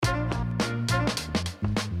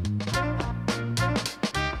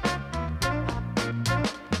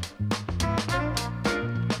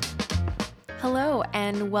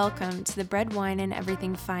and welcome to the Bread, Wine, and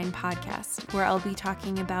Everything Fine podcast, where I'll be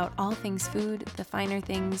talking about all things food, the finer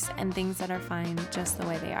things, and things that are fine just the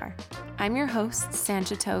way they are. I'm your host,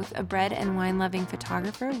 Sancha Toth, a bread and wine-loving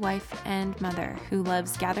photographer, wife, and mother who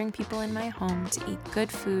loves gathering people in my home to eat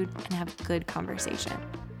good food and have good conversation.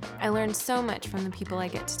 I learned so much from the people I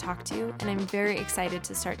get to talk to, and I'm very excited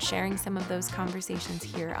to start sharing some of those conversations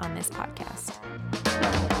here on this podcast.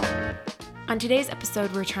 On today's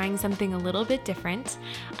episode, we're trying something a little bit different.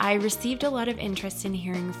 I received a lot of interest in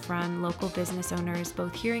hearing from local business owners,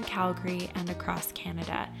 both here in Calgary and across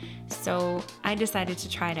Canada, so I decided to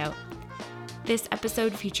try it out. This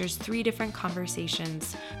episode features 3 different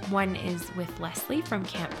conversations. One is with Leslie from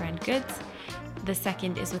Camp Brand Goods. The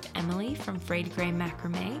second is with Emily from Frayed Grey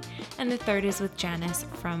Macrame, and the third is with Janice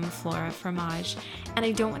from Flora Fromage. And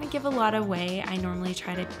I don't want to give a lot away. I normally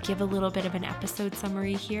try to give a little bit of an episode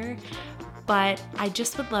summary here, but I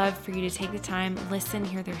just would love for you to take the time, listen,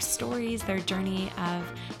 hear their stories, their journey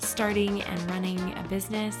of starting and running a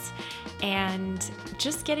business, and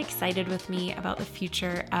just get excited with me about the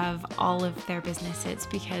future of all of their businesses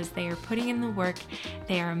because they are putting in the work,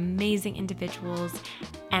 they are amazing individuals,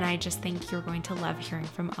 and I just think you're going to love hearing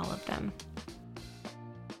from all of them.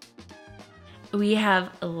 We have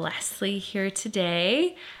Leslie here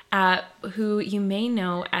today, who you may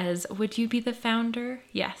know as, would you be the founder?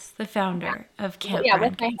 Yes, the founder of Camp Brand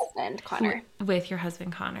Goods. With my husband, Connor. With your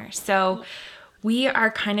husband, Connor. So we are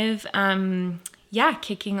kind of,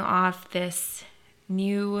 kicking off this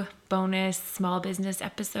new bonus small business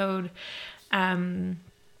episode.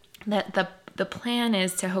 That the plan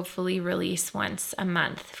is to hopefully release once a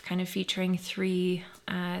month, kind of featuring three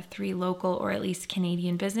local or at least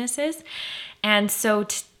Canadian businesses. And so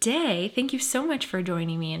today, thank you so much for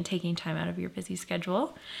joining me and taking time out of your busy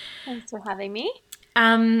schedule. Thanks for having me.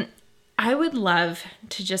 I would love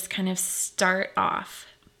to just kind of start off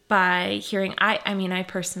by hearing, I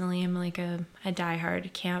personally am like a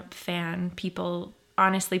diehard camp fan. People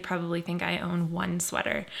honestly probably think I own one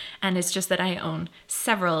sweater, and it's just that I own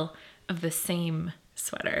several of the same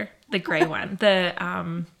sweater, the gray one, the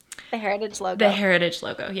Heritage logo. The Heritage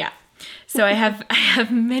logo, yeah. So I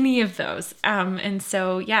have many of those, and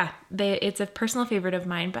so it's a personal favorite of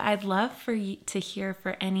mine. But I'd love for you to hear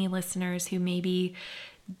for any listeners who maybe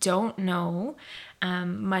don't know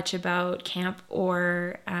much about camp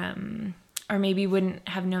or maybe wouldn't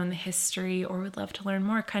have known the history or would love to learn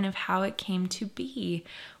more, kind of how it came to be.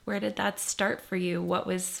 Where did that start for you? What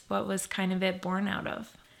was kind of it born out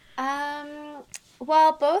of?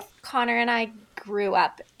 Well, both Connor and I grew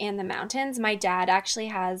up in the mountains. My dad actually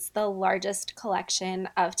has the largest collection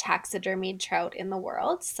of taxidermied trout in the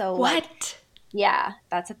world. So what? Yeah,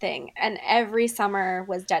 that's a thing. And every summer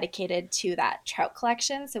was dedicated to that trout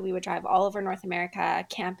collection. So we would drive all over North America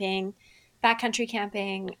camping, backcountry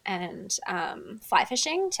camping, and fly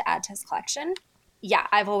fishing to add to his collection. Yeah,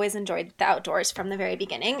 I've always enjoyed the outdoors from the very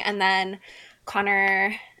beginning. And then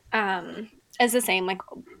Connor is the same, like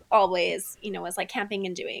always, was like camping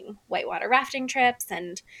and doing whitewater rafting trips.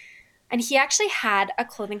 And he actually had a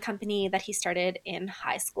clothing company that he started in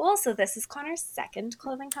high school. So this is Connor's second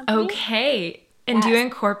clothing company. Okay. And yes. Do you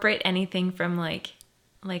incorporate anything from like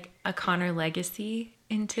a Connor legacy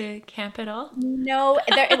into camp at all? No,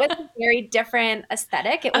 it was a very different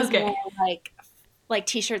aesthetic. It was more like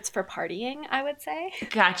t-shirts for partying, I would say.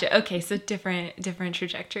 Gotcha. Okay, so different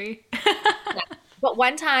trajectory. Yeah. But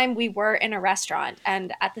one time we were in a restaurant,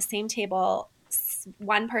 and at the same table,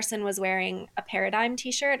 one person was wearing a Paradigm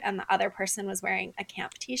t-shirt and the other person was wearing a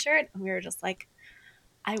camp t-shirt. And we were just like,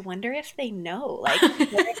 I wonder if they know.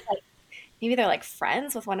 Maybe they're like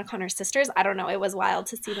friends with one of Connor's sisters. I don't know. It was wild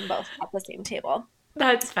to see them both at the same table.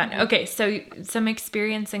 That's fun. Okay, so some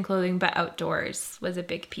experience in clothing, but outdoors was a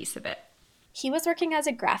big piece of it. He was working as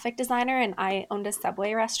a graphic designer, and I owned a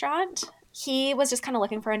Subway restaurant. He was just kind of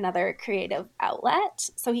looking for another creative outlet.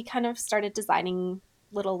 So he kind of started designing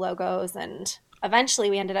little logos, and eventually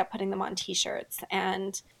we ended up putting them on t-shirts.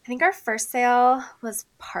 And I think our first sale was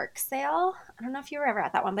Park Sale. I don't know if you were ever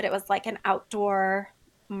at that one, but it was like an outdoor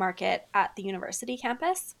market at the university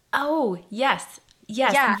campus. Oh, yes.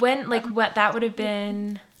 Yes. Yeah. When, what that would have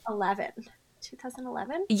been?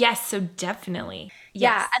 2011? Yes, so definitely. Yes.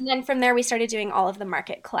 Yeah, and then from there we started doing all of the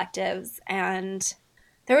market collectives, and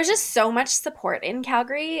there was just so much support in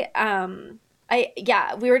Calgary.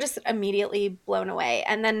 We were just immediately blown away.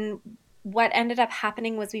 And then what ended up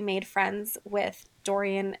happening was we made friends with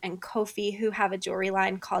Dorian and Kofi, who have a jewelry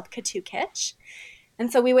line called Katu Kitsch.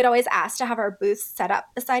 And so we would always ask to have our booths set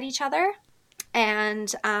up beside each other.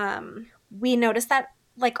 And we noticed that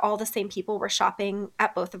like all the same people were shopping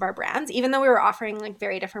at both of our brands. Even though we were offering like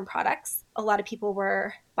very different products, a lot of people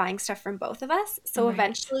were buying stuff from both of us. So Right.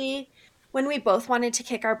 eventually, when we both wanted to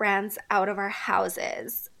kick our brands out of our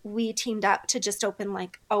houses, we teamed up to just open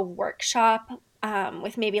like a workshop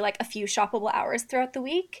with maybe like a few shoppable hours throughout the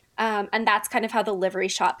week. And that's kind of how the livery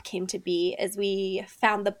shop came to be, is we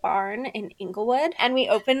found the barn in Inglewood and we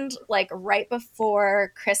opened like right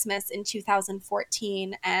before Christmas in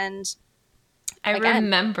 2014. And I again,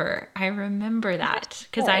 remember that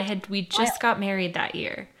because we just got married that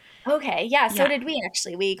year. okay, yeah, so Yeah. did we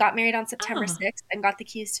actually. We got married on September Oh. 6th and got the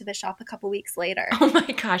keys to the shop a couple weeks later. Oh my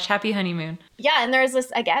gosh, happy honeymoon. Yeah, and there's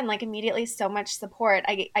this, again, like immediately so much support.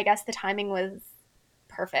 I guess the timing was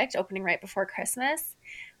perfect, opening right before Christmas.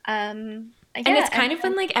 And it's kind of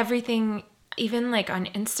when like everything, even like on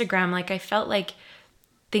Instagram, like I felt like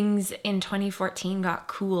things in 2014 got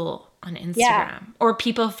cool on Instagram. Yeah. Or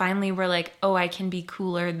people finally were like, oh, I can be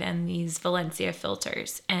cooler than these Valencia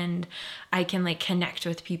filters and I can like connect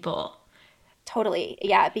with people. Totally.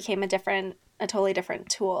 Yeah, it became a totally different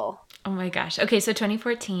tool. Oh my gosh. Okay, so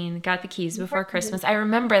 2014, got the keys before Christmas. I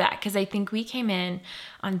remember that because I think we came in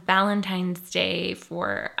on Valentine's Day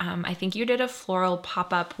for, I think you did a floral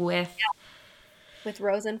pop-up with... With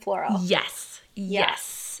Rose and Floral. Yes.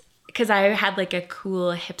 Because I had like a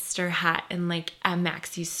cool hipster hat and like a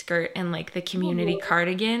maxi skirt and like the community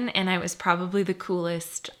cardigan. And I was probably the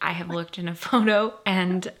coolest I have looked in a photo.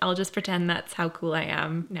 And I'll just pretend that's how cool I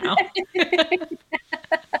am now.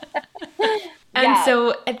 And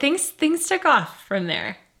so things took off from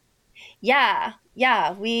there. Yeah.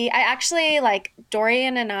 I actually, like,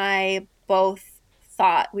 Dorian and I both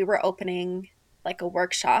thought we were opening like a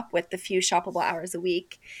workshop with the few shoppable hours a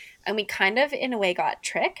week. And we kind of, in a way, got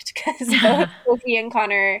tricked because both Sophie and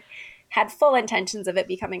Connor had full intentions of it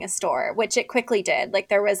becoming a store, which it quickly did. Like,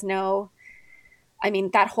 there was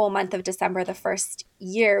that whole month of December, the first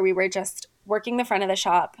year, we were just working the front of the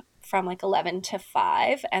shop from like 11 to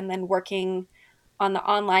 5 and then working on the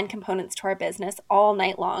online components to our business all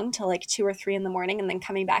night long till like 2 or 3 in the morning and then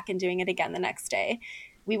coming back and doing it again the next day.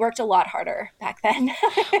 We worked a lot harder back then.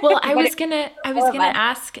 Well, I was gonna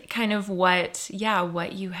ask kind of what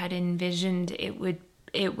you had envisioned it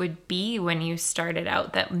would be when you started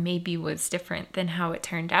out that maybe was different than how it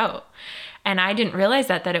turned out. And I didn't realize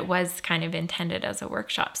that it was kind of intended as a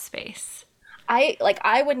workshop space.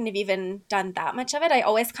 I wouldn't have even done that much of it. I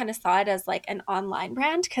always kind of saw it as like an online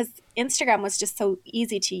brand because Instagram was just so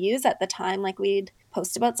easy to use at the time. Like, we'd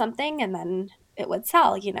post about something and then it would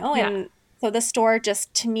sell, Yeah. And so the store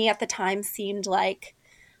just, to me at the time, seemed like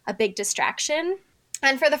a big distraction.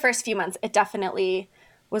 And for the first few months, it definitely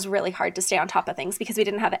was really hard to stay on top of things because we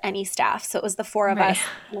didn't have any staff. So it was the four of us,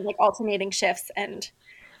 like, alternating shifts and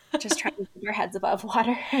just trying to keep our heads above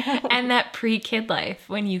water. And that pre-kid life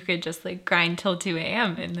when you could just like grind till 2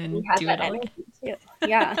 a.m. and then do it all again.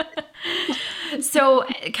 Yeah. So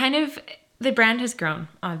kind of the brand has grown,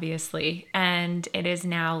 obviously, and it is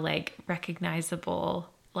now like recognizable,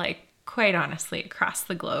 like, quite honestly, across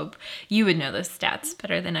the globe. You would know those stats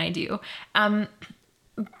better than I do.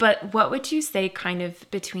 But what would you say kind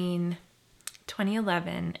of between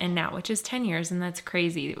 2011 and now, which is 10 years, and that's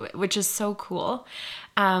crazy, which is so cool.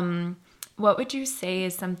 What would you say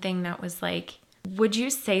is something that was like, would you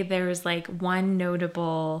say there was like one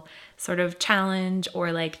notable sort of challenge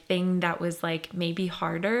or like thing that was like maybe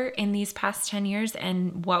harder in these past 10 years?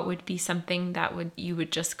 And what would be something that you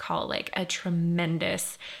would just call like a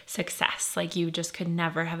tremendous success? Like you just could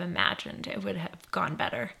never have imagined it would have gone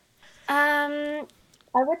better. I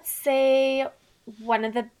would say one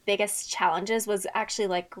of the biggest challenges was actually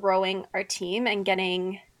like growing our team and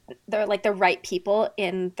getting the right people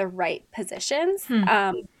in the right positions.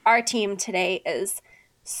 Our team today is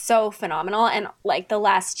so phenomenal, and like the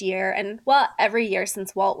last year and every year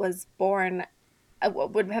since Walt was born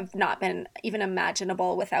would have not been even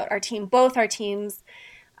imaginable without our team. Both our teams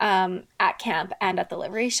at camp and at the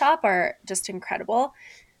livery shop are just incredible.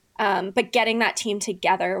 But getting that team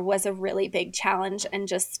together was a really big challenge,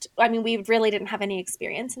 and we really didn't have any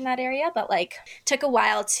experience in that area, but like took a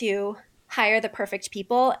while to hire the perfect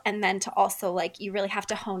people, and then to also like you really have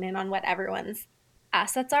to hone in on what everyone's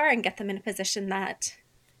assets are and get them in a position that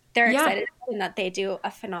they're excited about and that they do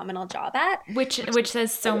a phenomenal job at. Which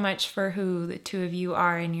says so much for who the two of you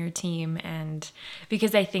are in your team, and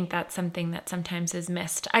because I think that's something that sometimes is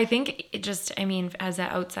missed. I think as an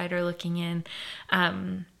outsider looking in,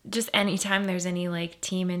 just anytime there's any like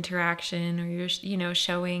team interaction or you're,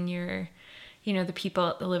 showing your, the people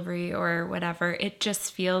at the livery or whatever, it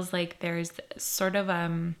just feels like there's sort of,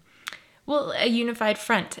 Well, a unified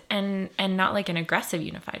front, and not like an aggressive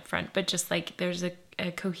unified front, but just like there's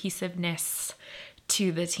a cohesiveness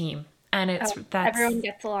to the team. And everyone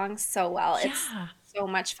gets along so well. Yeah. It's so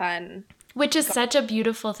much fun. Which is such a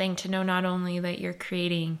beautiful thing to know, not only that you're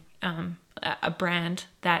creating a brand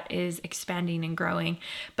that is expanding and growing,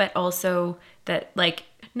 but also that like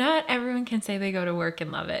not everyone can say they go to work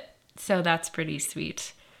and love it. So that's pretty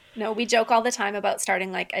sweet. No, we joke all the time about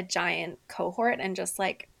starting like a giant cohort and just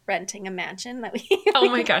like renting a mansion that we oh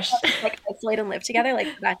my gosh, like isolate and live together like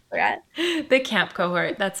Bachelorette. The camp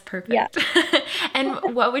cohort. That's perfect. Yeah.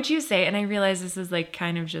 And what would you say? And I realize this is like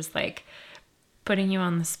kind of just like putting you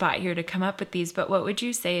on the spot here to come up with these, but what would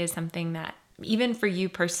you say is something that even for you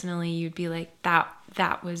personally, you'd be like,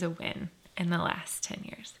 that was a win in the last 10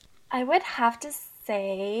 years? I would have to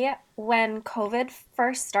say when COVID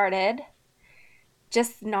first started,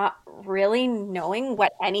 just not really knowing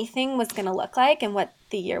what anything was going to look like and what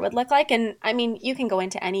the year would look like. And I mean, you can go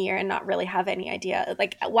into any year and not really have any idea.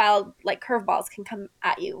 Like while like curveballs can come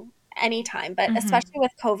at you anytime, but especially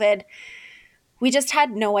with COVID, we just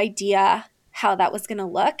had no idea how that was going to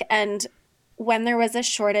look. And when there was a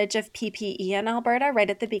shortage of PPE in Alberta right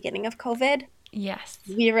at the beginning of COVID, yes,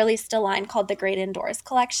 we released a line called the Great Indoors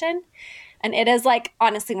Collection. And it is like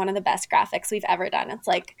honestly one of the best graphics we've ever done. It's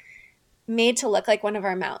like made to look like one of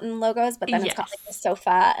our mountain logos, but then it's got like a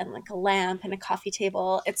sofa and like a lamp and a coffee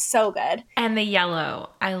table. It's so good. And the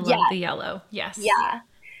yellow. I love the yellow. Yes. Yeah.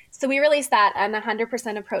 So we released that and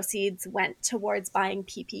 100% of proceeds went towards buying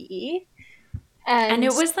PPE. And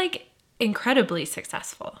it was like incredibly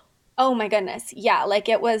successful. Oh my goodness. Yeah. Like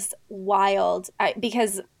it was wild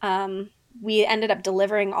because we ended up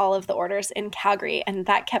delivering all of the orders in Calgary, and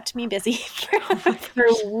that kept me busy for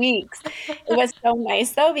weeks. It was so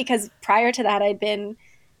nice though, because prior to that, I'd been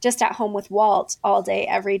just at home with Walt all day,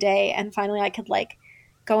 every day. And finally I could like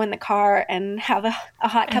go in the car and have a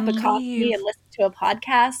hot cup of coffee and listen to a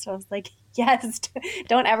podcast. So I was like, yes,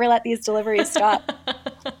 don't ever let these deliveries stop.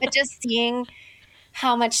 But just seeing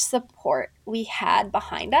how much support we had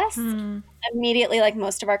behind us immediately, like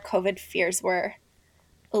most of our COVID fears were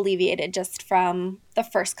alleviated just from the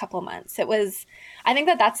first couple months. I think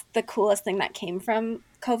that's the coolest thing that came from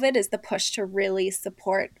COVID is the push to really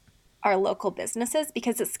support our local businesses,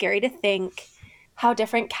 because it's scary to think how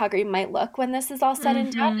different Calgary might look when this is all said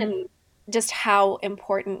and done, and just how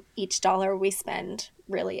important each dollar we spend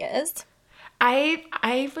really is.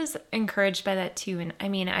 I was encouraged by that too. And I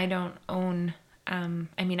mean, I don't own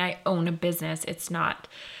I own a business. It's not,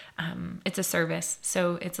 it's a service.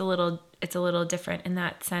 So it's a little different in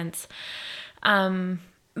that sense.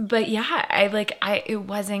 But yeah, it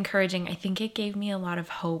was encouraging. I think it gave me a lot of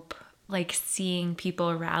hope, like seeing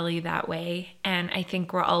people rally that way. And I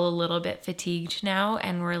think we're all a little bit fatigued now,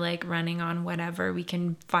 and we're like running on whatever we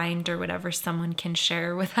can find or whatever someone can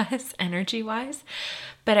share with us energy wise.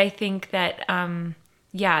 But I think that,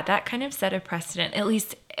 that kind of set a precedent, at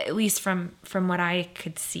least from what I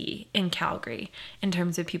could see in Calgary, in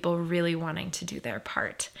terms of people really wanting to do their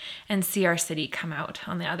part and see our city come out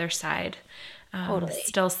on the other side, totally.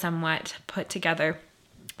 Still somewhat put together.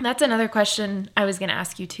 That's another question I was going to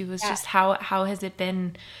ask you too, was just how has it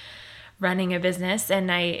been running a business?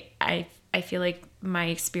 And I feel like my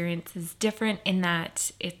experience is different in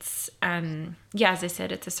that it's, as I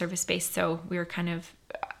said, it's a service based. So we were kind of,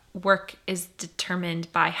 work is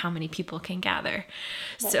determined by how many people can gather.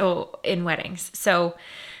 Right. So in weddings. So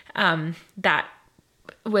that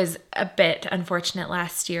was a bit unfortunate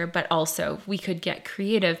last year, but also we could get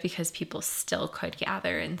creative because people still could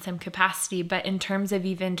gather in some capacity. But in terms of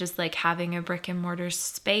even just like having a brick and mortar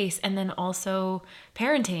space, and then also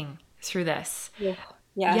parenting through this. Yeah.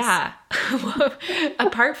 Yes. Yeah.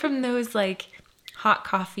 Apart from those like hot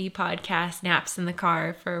coffee podcast naps in the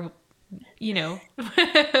car for,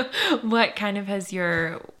 what kind of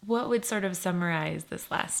what would sort of summarize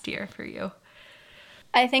this last year for you?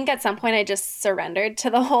 I think at some point I just surrendered to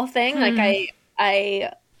the whole thing. Like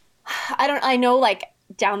I know like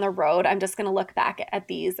down the road, I'm just going to look back at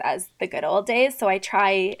these as the good old days. So I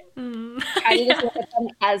try to just look at them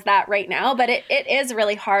as that right now, but it is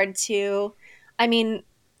really hard to, I mean,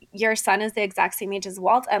 your son is the exact same age as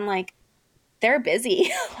Walt, and like, they're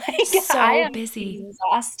busy. I am busy,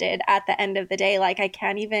 exhausted at the end of the day. Like I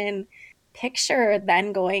can't even picture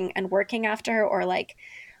then going and working after, or like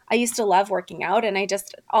I used to love working out, and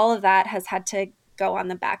all of that has had to go on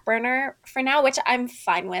the back burner for now, which I'm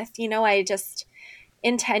fine with.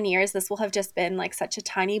 In 10 years, this will have just been like such a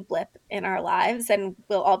tiny blip in our lives, and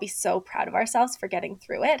we'll all be so proud of ourselves for getting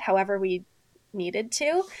through it however we needed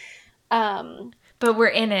to. But we're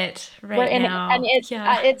in it right now. And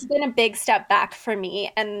it's been a big step back for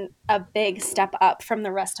me and a big step up from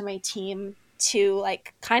the rest of my team to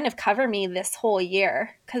like kind of cover me this whole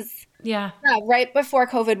year. Because right before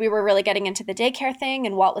COVID, we were really getting into the daycare thing,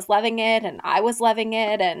 and Walt was loving it, and I was loving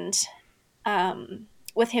it, and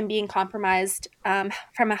with him being compromised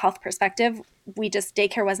from a health perspective,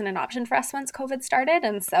 daycare wasn't an option for us once COVID started,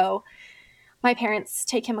 and so my parents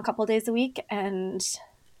take him a couple days a week, and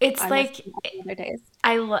it's like other days.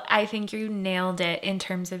 I think you nailed it in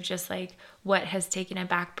terms of just like what has taken a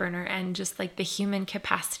back burner, and just like the human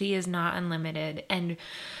capacity is not unlimited, and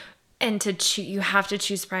you have to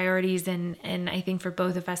choose priorities, and I think for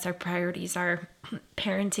both of us, our priorities are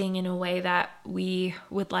parenting in a way that we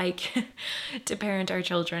would like to parent our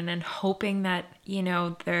children, and hoping that, you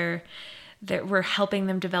know, that we're helping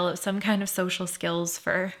them develop some kind of social skills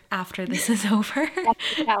for after this is over.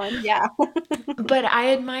 That's the challenge, yeah. But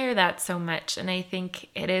I admire that so much, and I think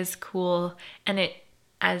it is cool, and it,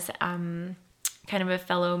 as kind of a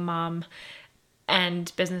fellow mom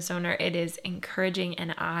and business owner, it is encouraging,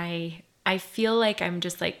 and I feel like I'm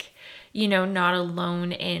just like, you know, not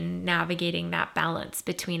alone in navigating that balance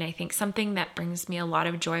between, I think, something that brings me a lot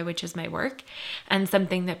of joy, which is my work, and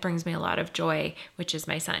something that brings me a lot of joy, which is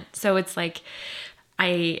my son. So it's like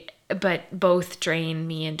but both drain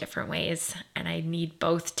me in different ways, and I need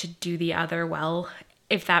both to do the other well,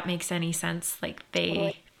 if that makes any sense. Like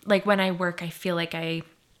like when I work, I feel like I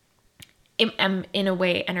am in a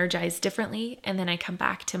way energized differently, and then I come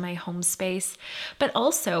back to my home space. But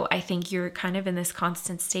also I think you're kind of in this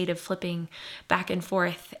constant state of flipping back and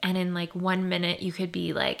forth, and in like 1 minute you could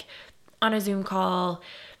be like on a Zoom call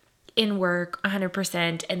in work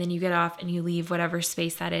 100%, and then you get off and you leave whatever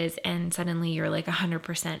space that is, and suddenly you're like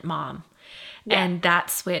 100% mom. Yeah. And that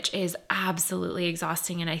switch is absolutely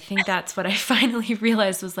exhausting. And I think that's what I finally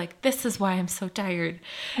realized was like, this is why I'm so tired,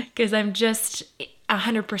 because I'm just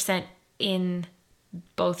 100% in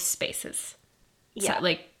both spaces. Yeah. So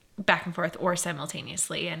like back and forth or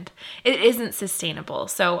simultaneously, and it isn't sustainable.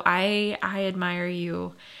 So I admire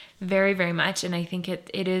you very, very much, and I think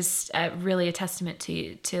it is really a testament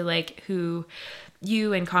to like who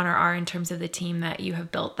you and Connor are in terms of the team that you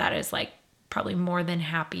have built, that is like probably more than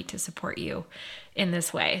happy to support you in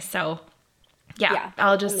this way. So yeah.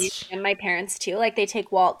 I'll just, and my parents too, like they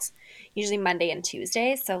take Walt usually Monday and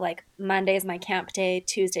Tuesday. So like Monday is my camp day,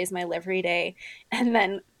 Tuesday is my livery day, and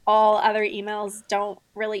then all other emails don't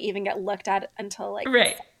really even get looked at until like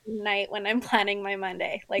night when I'm planning my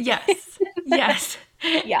Monday. Like yes.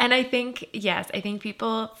 Yeah. And I think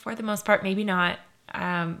people, for the most part, maybe not,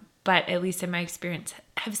 but at least in my experience,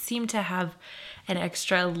 have seemed to have an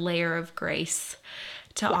extra layer of grace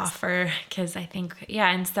to offer, because I think,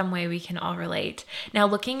 in some way we can all relate. Now,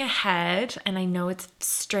 looking ahead, and I know it's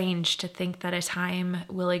strange to think that a time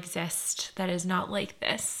will exist that is not like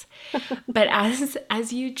this, but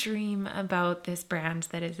as you dream about this brand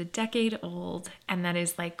that is a decade old and that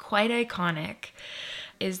is like quite iconic,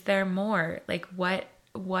 is there more? Like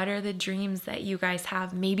what are the dreams that you guys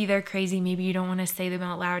have? Maybe they're crazy. Maybe you don't want to say them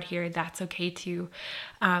out loud here. That's okay too.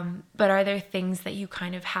 But are there things that you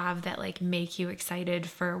kind of have that like make you excited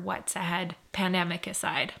for what's ahead, pandemic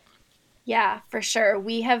aside? Yeah, for sure.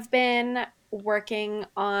 We have been working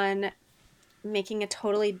on making a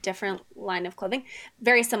totally different line of clothing,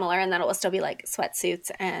 very similar, and that it will still be like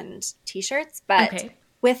sweatsuits and t-shirts, but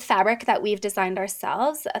with fabric that we've designed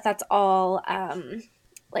ourselves. That's all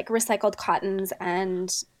like recycled cottons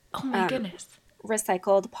and goodness,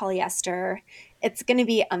 recycled polyester. It's going to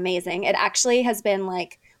be amazing. It actually has been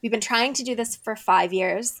like, we've been trying to do this for 5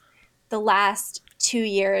 years. The last 2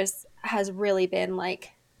 years has really been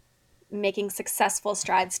like making successful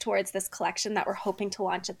strides towards this collection that we're hoping to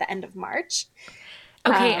launch at the end of March.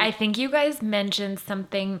 Okay, I think you guys mentioned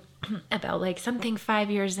something about like something 5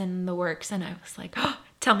 years in the works, and I was like, oh,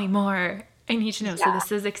 tell me more. I need to know. So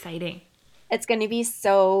this is exciting. It's going to be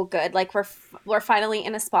so good. Like we're finally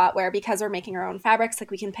in a spot where, because we're making our own fabrics,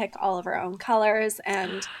 like we can pick all of our own colors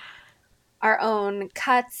and our own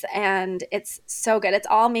cuts, and it's so good. It's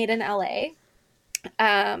all made in LA.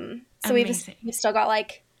 So we've still got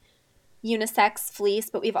like unisex fleece,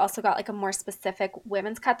 but we've also got like a more specific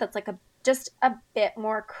women's cut that's like just a bit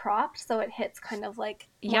more cropped, so it hits kind of like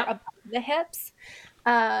more above the hips.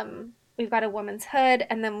 We've got a woman's hood,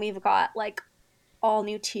 and then we've got like all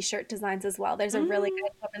new t-shirt designs as well. There's a really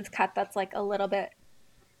good women's cut that's like a little bit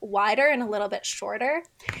wider and a little bit shorter.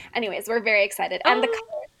 Anyways, we're very excited. And the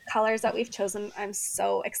colors that we've chosen, I'm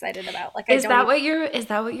so excited about. Like, is that what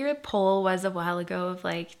your poll was a while ago of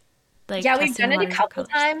like yeah, we've done it a couple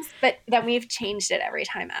times, but then we've changed it every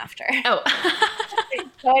time after. Oh.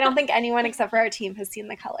 So I don't think anyone except for our team has seen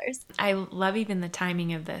the colors. I love even the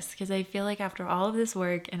timing of this because I feel like after all of this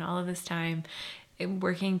work and all of this time,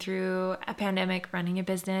 working through a pandemic, running a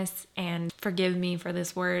business, and forgive me for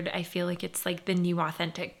this word, I feel like it's like the new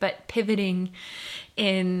authentic, but pivoting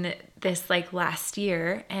in this like last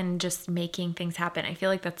year and just making things happen. I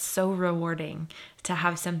feel like that's so rewarding to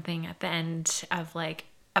have something at the end of like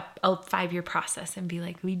a 5-year process and be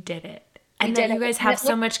like, we did it. And then you guys have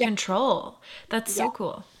so much control. That's so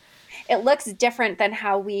cool. It looks different than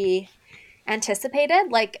how we anticipated.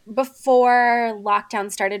 Like before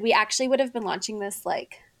lockdown started, we actually would have been launching this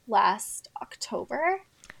like last October.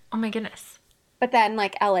 Oh my goodness. But then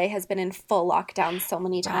like LA has been in full lockdown so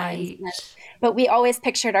many times. Right. But we always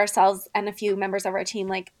pictured ourselves and a few members of our team,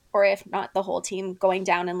 like, or if not the whole team, going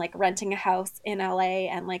down and like renting a house in LA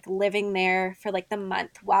and like living there for like the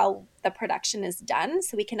month while the production is done.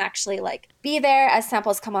 So we can actually like be there as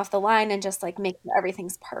samples come off the line and just like make sure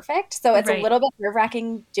everything's perfect. So it's a little bit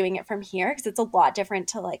nerve-wracking doing it from here because it's a lot different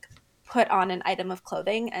to like put on an item of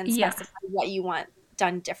clothing and specify what you want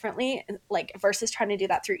done differently, like versus trying to do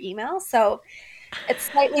that through email. So it's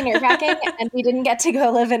slightly nerve-wracking and we didn't get to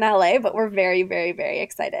go live in LA, but we're very, very, very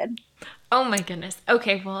excited. Oh my goodness.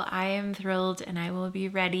 Okay, well, I am thrilled and I will be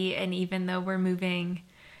ready. And even though we're moving,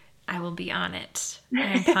 I will be on it.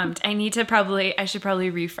 I'm pumped. I should probably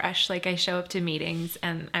refresh. Like I show up to meetings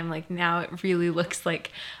and I'm like, now it really looks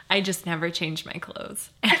like I just never change my clothes.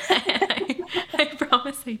 I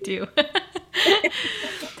promise I do.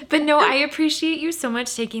 But no, I appreciate you so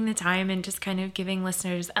much taking the time and just kind of giving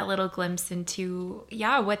listeners a little glimpse into,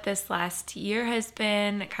 what this last year has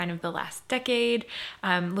been, kind of the last decade,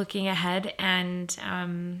 looking ahead. And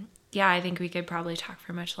I think we could probably talk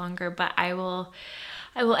for much longer, but I will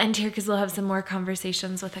end here because we'll have some more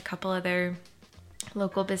conversations with a couple other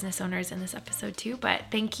local business owners in this episode too. But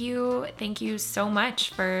thank you so much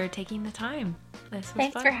for taking the time.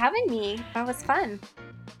 Thanks for having me. That was fun.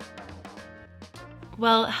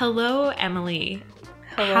 Well, hello, Emily.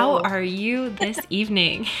 Hello. How are you this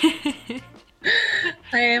evening?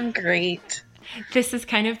 I am great. This is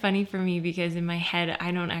kind of funny for me because in my head,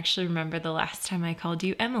 I don't actually remember the last time I called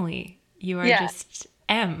you Emily. You are just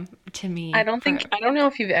M to me. I don't know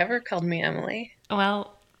if you've ever called me Emily.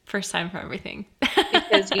 Well, first time for everything.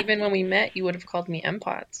 Because even when we met, you would have called me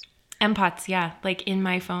M-Pots. M-Pots, yeah. Like in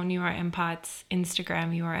my phone, you are M-Pots.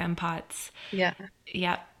 Instagram, you are M-Pots. Yeah.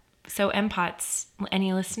 Yeah. So M-Pots,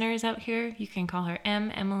 any listeners out here, you can call her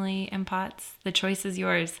Emily, M-Pots. The choice is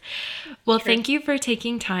yours. Well, Thank you for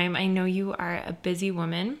taking time. I know you are a busy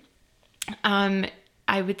woman.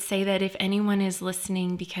 I would say that if anyone is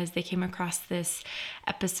listening because they came across this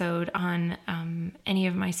episode on any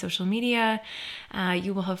of my social media,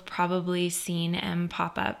 you will have probably seen M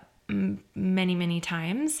pop up many, many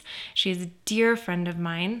times. She's a dear friend of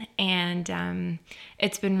mine, and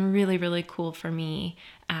it's been really, really cool for me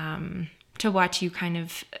to watch you kind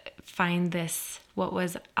of find this, what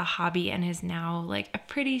was a hobby and is now like a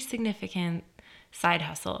pretty significant side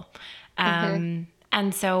hustle.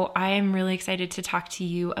 And so I am really excited to talk to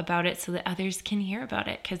you about it so that others can hear about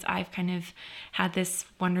it, because I've kind of had this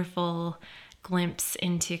wonderful glimpse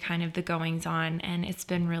into kind of the goings on, and it's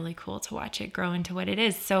been really cool to watch it grow into what it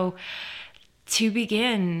is. So to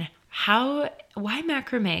begin, why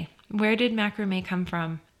macrame? Where did macrame come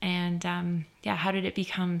from? And how did it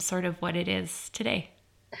become sort of what it is today?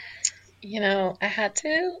 I had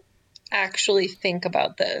to actually think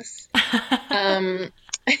about this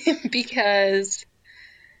because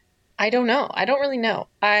I don't know. I don't really know.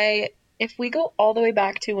 If we go all the way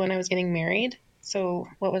back to when I was getting married, so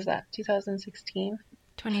what was that, 2016?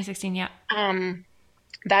 2016, yeah.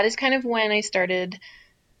 That is kind of when I started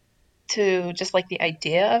to just like the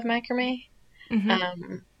idea of macrame.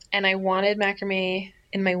 And I wanted macrame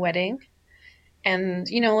in my wedding. And,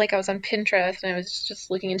 like I was on Pinterest and I was just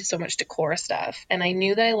looking into so much decor stuff. And I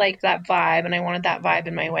knew that I liked that vibe and I wanted that vibe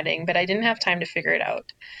in my wedding, but I didn't have time to figure it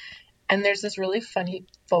out. And there's this really funny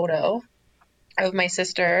photo of my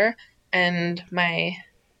sister and my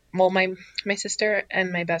sister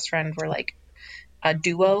and my best friend were like a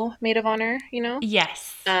duo maid of honor,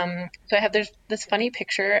 Yes. So I have this funny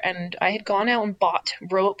picture, and I had gone out and bought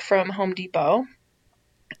rope from Home Depot,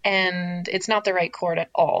 and it's not the right cord at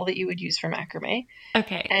all that you would use for macrame.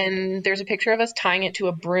 Okay. And there's a picture of us tying it to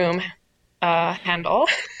a broom handle.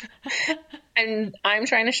 And I'm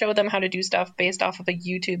trying to show them how to do stuff based off of a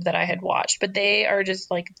YouTube that I had watched, but they are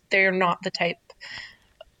just like, they are not the type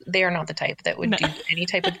that would do any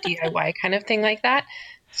type of DIY kind of thing like that.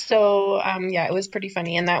 So, it was pretty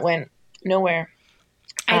funny, and that went nowhere.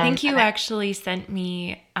 I think you actually sent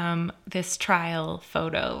me this trial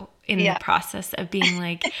photo in the process of being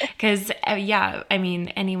like, because I mean,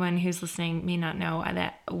 anyone who's listening may not know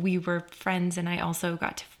that we were friends, and I also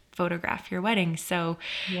got to photograph your wedding. So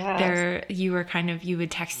there you were you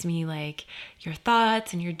would text me like your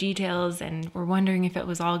thoughts and your details, and we're wondering if it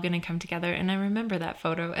was all going to come together. And I remember that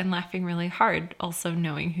photo and laughing really hard, also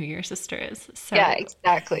knowing who your sister is. So yeah,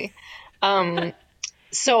 exactly.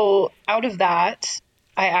 So out of that,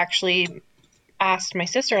 I actually asked my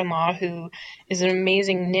sister-in-law, who is an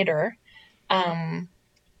amazing knitter,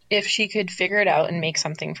 if she could figure it out and make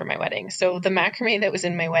something for my wedding. So the macrame that was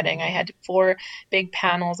in my wedding, I had 4 big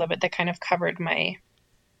panels of it that kind of covered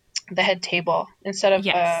the head table instead of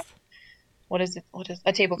what is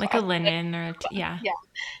a tablecloth, like a linen or yeah.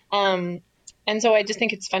 And so I just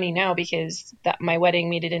think it's funny now because that my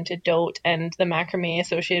wedding made it into dote, and the macrame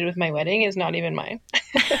associated with my wedding is not even mine.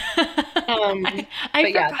 I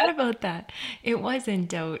forgot about that. It was in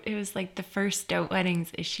dote. It was like the first dote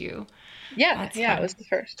weddings issue. Yeah, it was the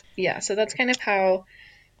first. Yeah, so that's kind of how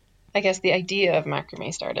I guess the idea of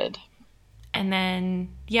macrame started. And then,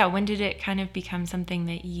 when did it kind of become something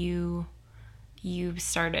that you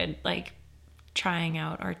started like trying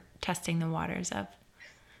out or testing the waters of?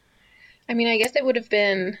 I mean, I guess it would have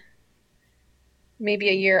been maybe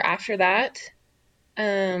a year after that,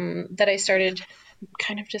 that I started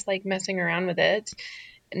kind of just like messing around with it.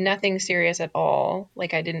 Nothing serious at all.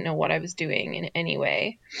 Like I didn't know what I was doing in any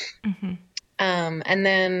way. Mm-hmm. And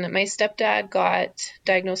then my stepdad got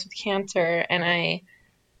diagnosed with cancer, and I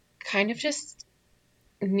kind of just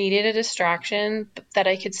needed a distraction that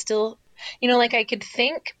I could still, like I could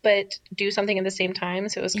think, but do something at the same time.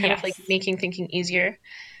 So it was kind of like making thinking easier.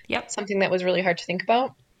 Yep. Something that was really hard to think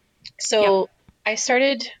about. So I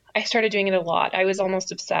started doing it a lot. I was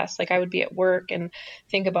almost obsessed. Like I would be at work and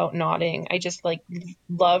think about knotting. I just like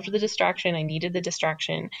loved the distraction. I needed the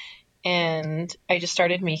distraction. And I just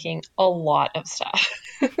started making a lot of stuff.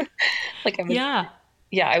 I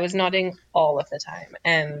was knotting all of the time,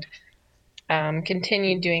 and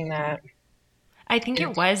continued doing that. I think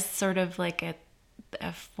it was sort of like a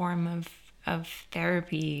form of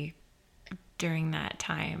therapy during that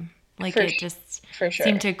time. Like it just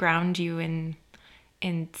seemed to ground you in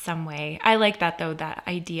some way. I like that though, that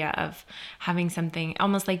idea of having something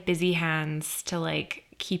almost like busy hands to like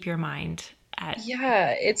keep your mind at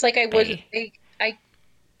it's like I wasn't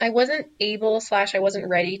able / I wasn't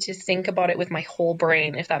ready to think about it with my whole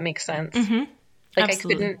brain, if that makes sense. Mm-hmm. Like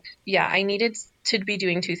Absolutely. I couldn't, I needed to be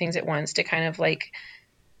doing 2 things at once to kind of like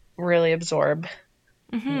really absorb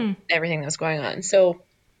everything that was going on. So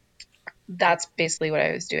that's basically what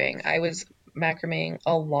I was doing. I was macrameing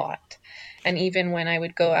a lot. And even when I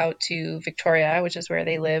would go out to Victoria, which is where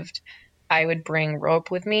they lived, I would bring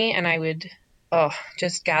rope with me, and I would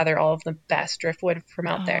just gather all of the best driftwood from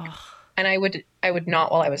out there. And I would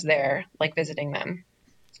knot while I was there, like visiting them.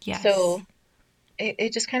 Yes. So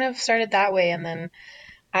it just kind of started that way. And then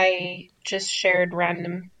I just shared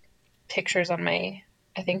random pictures on my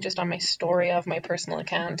story of my personal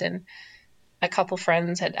account. And a couple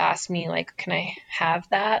friends had asked me, like, can I have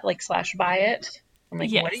that, like, / buy it? I'm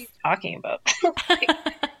like, What are you talking about? Like,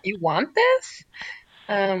 you want this?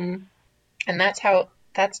 And that's how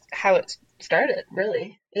it started,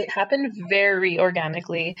 really. It happened very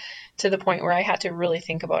organically, to the point where I had to really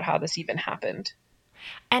think about how this even happened.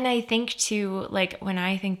 And I think too, like when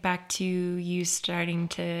I think back to you starting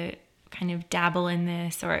to kind of dabble in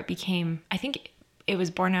this, or I think it was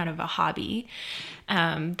born out of a hobby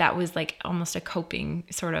that was like almost a coping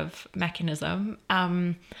sort of mechanism.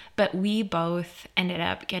 But we both ended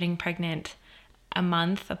up getting pregnant a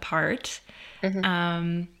month apart.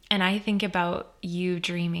 Mm-hmm. And I think about you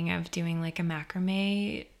dreaming of doing like a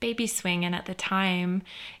macrame baby swing. And at the time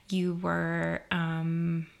you were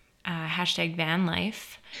hashtag van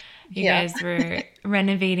life. You guys were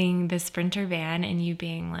renovating the Sprinter van, and you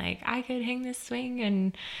being like, I could hang this swing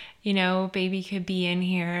and, baby could be in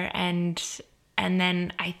here. And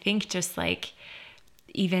then I think just like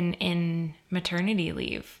even in maternity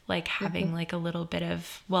leave, like having like a little bit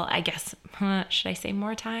of, well, I guess, should I say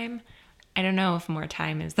more time? I don't know if more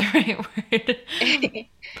time is the right word.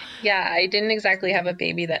 I didn't exactly have a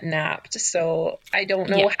baby that napped, so I don't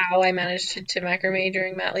know how I managed to macrame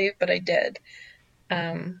during mat leave, but I did.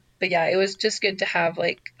 But it was just good to have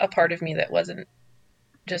like a part of me that wasn't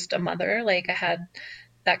just a mother. Like I had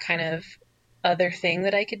that kind of other thing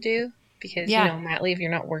that I could do, because mat leave,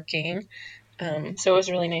 you're not working. So it was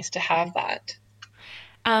really nice to have that.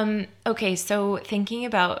 Okay, so thinking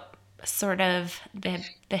about sort of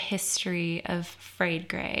the history of frayed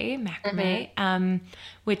gray macrame,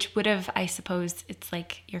 which would have, I suppose, it's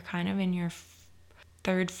like you're kind of in your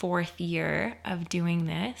third, fourth year of doing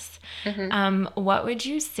this. Mm-hmm. What would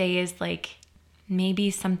you say is like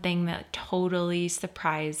maybe something that totally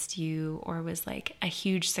surprised you or was like a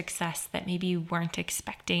huge success that maybe you weren't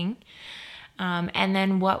expecting? And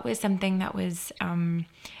then what was something that was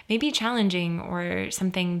maybe challenging or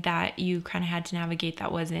something that you kind of had to navigate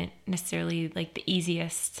that wasn't necessarily like the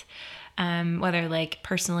easiest, whether like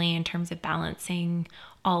personally in terms of balancing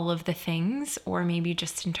all of the things or maybe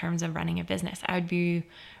just in terms of running a business? I would be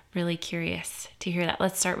really curious to hear that.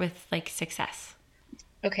 Let's start with like success.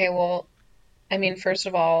 Okay, well, I mean, first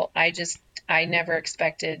of all, I never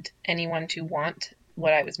expected anyone to want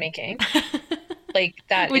what I was making. Like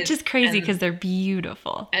that Which is crazy and because they're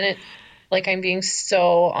beautiful. and it like I'm being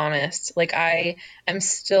so honest. Like I am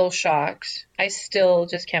still shocked. I still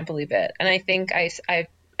just can't believe it. And I think I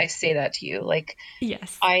say that to you. Like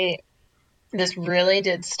Yes. this really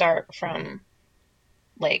did start from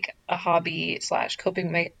like a hobby /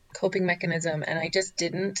 coping mechanism, and I just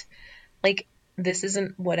didn't like this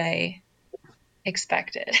isn't what I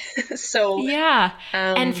expected. So Yeah.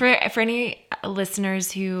 And um for any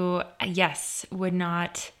listeners who, yes, would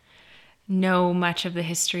not know much of the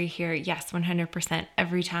history here, yes, 100%.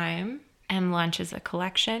 Every time Em launches a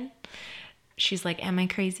collection, she's like, am I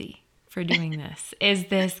crazy for doing this? Is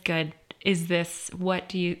this good? Is this, what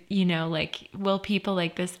do you know, like, will people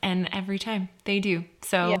like this? And every time they do. yeah,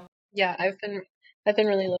 So yeah, I've been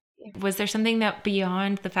really lucky. was there something that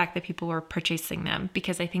beyond the fact that people were purchasing them?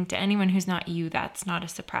 Because I think to anyone who's not you, that's not a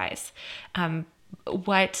surprise.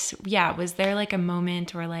 Was there like a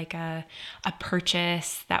moment or like a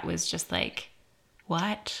purchase that was just like,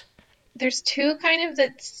 what? There's two kind of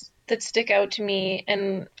that stick out to me,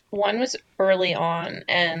 and one was early on,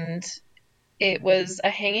 and it was a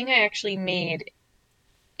hanging I actually made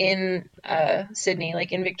in Sydney,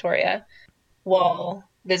 like in Victoria, while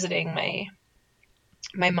visiting my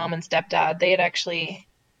mom and stepdad. They had actually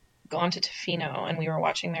gone to Tofino and we were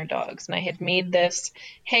watching their dogs, and I had made this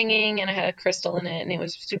hanging and I had a crystal in it and it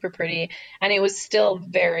was super pretty, and it was still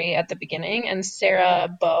very at the beginning. And Sarah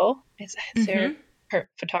Bow, is that Sarah, her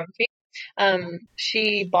photography,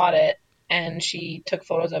 she bought it and she took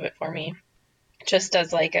photos of it for me just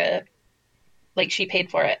as like she paid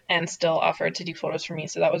for it and still offered to do photos for me,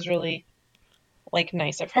 so that was really like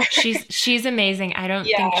nice of her. She's amazing. I don't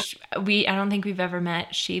think Yeah. I don't think we've ever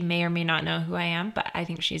met. She may or may not know who I am, but I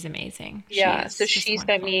think she's amazing. Yeah, so She's just she sent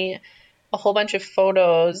wonderful. me a whole bunch of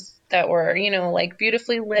photos that were, like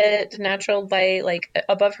beautifully lit, natural light, like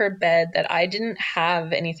above her bed, that I didn't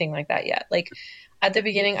have anything like that yet. Like at the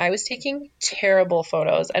beginning, I was taking terrible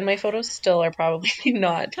photos, and my photos still are probably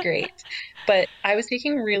not great, but I was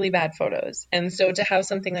taking really bad photos. And so to have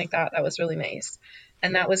something like that, that was really nice.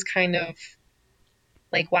 And that was kind of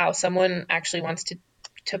like, wow, someone actually wants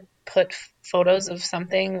to put photos of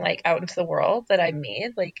something like out into the world that I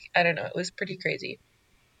made. Like, I don't know, it was pretty crazy.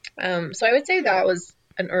 So I would say that was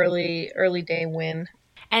an early day win.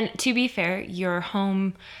 And to be fair, your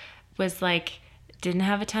home was like didn't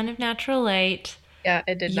have a ton of natural light. Yeah,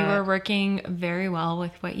 it did You were not. working very well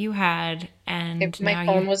with what you had, and My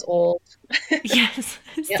now phone you was old. yes,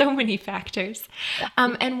 Yeah. so many factors. Yeah.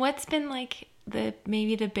 And what's been like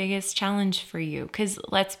maybe the biggest challenge for you? Because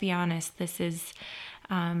let's be honest, this is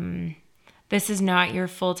not your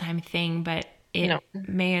full-time thing, but it No.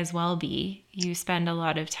 may as well be. You spend a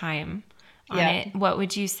lot of time on Yeah. it. What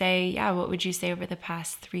would you say? Yeah, what would you say over the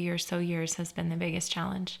past 3 or so years has been the biggest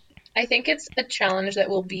challenge? I think it's a challenge that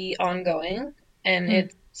will be ongoing, and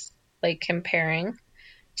it's like comparing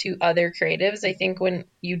to other creatives. I think when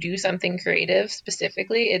you do something creative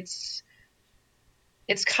specifically, it's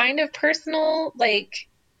kind of personal. Like,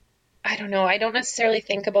 I don't know. I don't necessarily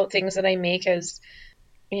think about things that I make as,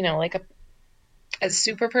 like as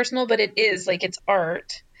super personal, but it is like it's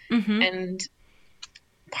art. Mm-hmm. And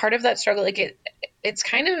part of that struggle, like it's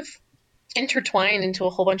kind of intertwined into a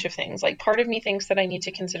whole bunch of things. Like part of me thinks that I need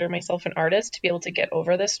to consider myself an artist to be able to get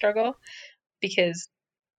over this struggle, because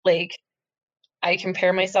like I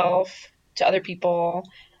compare myself to other people,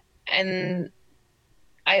 and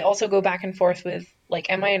I also go back and forth with like,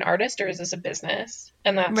 am I an artist or is this a business?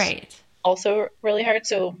 And that's Right. also really hard.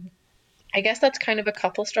 So I guess that's kind of a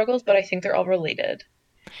couple struggles, but I think they're all related.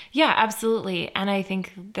 Yeah, absolutely. And I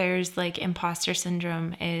think there's like imposter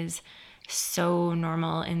syndrome is so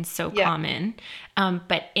normal and so Yeah. common.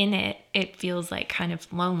 But in it, it feels like kind of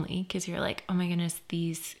lonely because you're like, oh my goodness,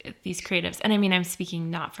 these creatives. And I mean, I'm speaking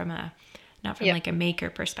not from Yeah. like a maker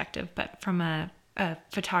perspective, but from a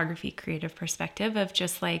photography creative perspective of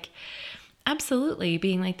just like, Absolutely.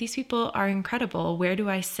 Being like, these people are incredible. Where do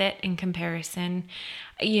I sit in comparison?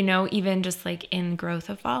 Even just like in growth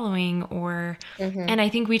of following and I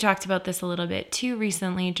think we talked about this a little bit too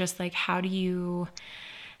recently, just like how do you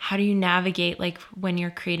navigate like when you're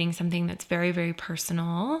creating something that's very, very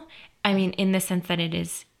personal? I mean, in the sense that it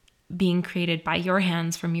is being created by your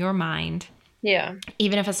hands from your mind. Yeah.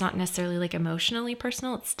 Even if it's not necessarily like emotionally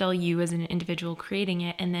personal, it's still you as an individual creating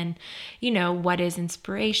it. And then, what is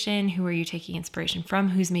inspiration? Who are you taking inspiration from?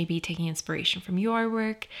 Who's maybe taking inspiration from your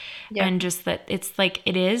work? Yeah. And just that it's like,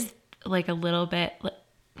 it is like a little bit,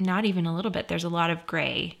 not even a little bit, there's a lot of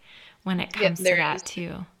gray when it comes to that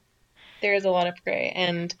too. There is a lot of gray.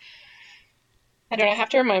 And I don't know, I have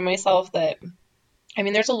to remind myself that, I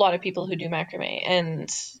mean, there's a lot of people who do macrame, and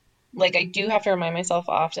like, I do have to remind myself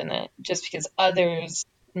often that just because others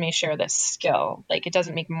may share this skill, like, it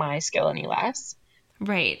doesn't make my skill any less.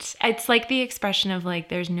 Right. It's like the expression of like,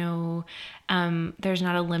 there's not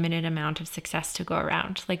a limited amount of success to go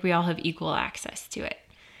around. Like, we all have equal access to it.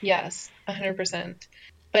 Yes, 100%.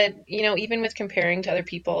 But, even with comparing to other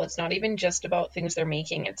people, it's not even just about things they're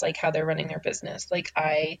making. It's like how they're running their business. Like,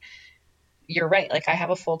 you're right. Like, I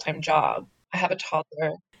have a full-time job. I have a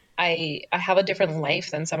toddler. I have a different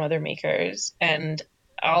life than some other makers, and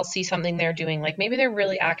I'll see something they're doing. Like, maybe they're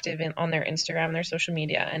really active on their Instagram, their social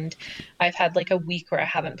media, and I've had like a week where I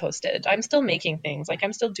haven't posted. I'm still making things. Like,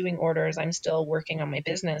 I'm still doing orders. I'm still working on my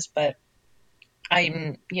business, but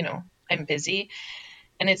I'm busy.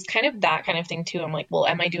 And it's kind of that kind of thing too. I'm like, well,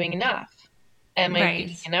 am I doing enough? Am I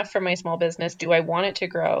doing enough for my small business? Do I want it to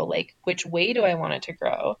grow? Like, which way do I want it to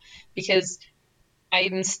grow? Because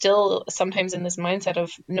I'm still sometimes in this mindset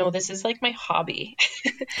of, no, this is like my hobby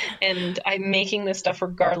and I'm making this stuff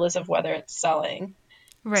regardless of whether it's selling.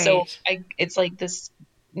 Right. So it's like this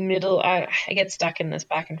I get stuck in this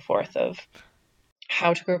back and forth of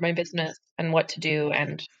how to grow my business and what to do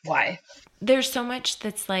and why. There's so much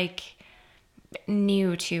that's like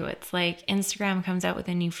new too. It's like Instagram comes out with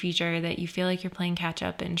a new feature that you feel like you're playing catch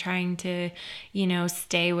up and trying to,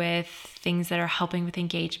 stay with things that are helping with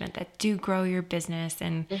engagement that do grow your business.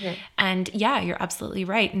 And yeah, you're absolutely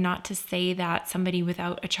right. Not to say that somebody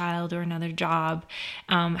without a child or another job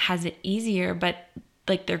has it easier, but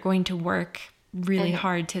like, they're going to work really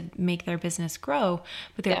hard to make their business grow.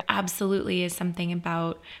 But there absolutely is something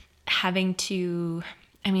about having to,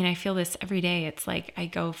 I feel this every day. It's like I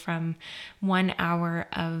go from 1 hour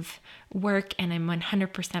of work and I'm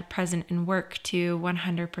 100% present in work to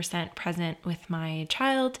 100% present with my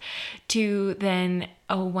child to then,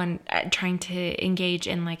 trying to engage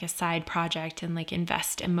in like a side project and like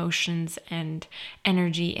invest emotions and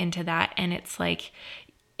energy into that. And it's like,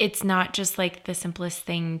 it's not just like the simplest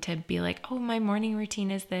thing to be like, oh, my morning routine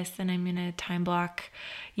is this, and I'm going to time block,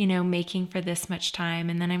 making for this much time,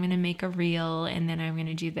 and then I'm going to make a reel, and then I'm going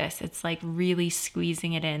to do this. It's like really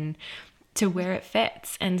squeezing it in to where it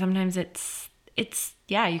fits. And sometimes it's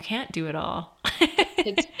you can't do it all.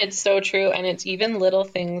 It's so true. And it's even little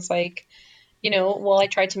things like, I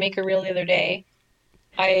tried to make a reel the other day.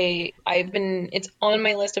 It's on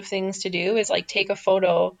my list of things to do is like take a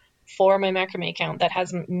photo for my macrame account that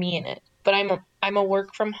has me in it. But I'm a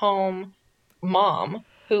work from home mom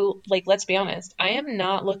who, like, let's be honest, I am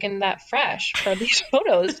not looking that fresh for these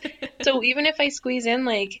photos. So even if I squeeze in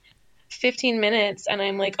like 15 minutes and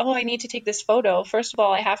I'm like, oh, I need to take this photo, first of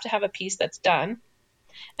all, I have to have a piece that's done.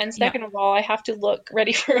 And second of all, I have to look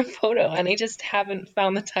ready for a photo, and I just haven't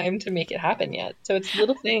found the time to make it happen yet. So it's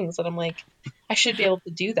little things that I'm like, I should be able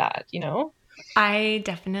to do that, I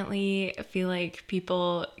definitely feel like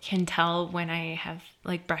people can tell when I have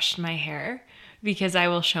like brushed my hair because I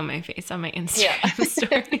will show my face on my Instagram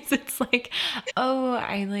stories. It's like, oh,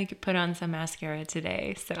 I like put on some mascara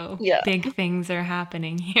today. So big things are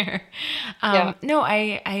happening here. No,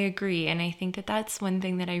 I agree. And I think that that's one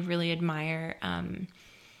thing that I really admire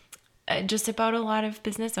just about a lot of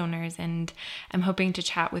business owners, and I'm hoping to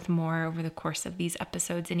chat with more over the course of these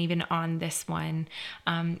episodes, and even on this one,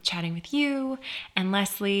 chatting with you and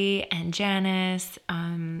Leslie and Janice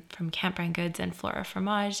from Camp Brand Goods and Flora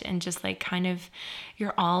Fromage, and just like kind of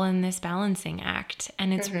you're all in this balancing act,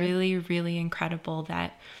 and it's really, really incredible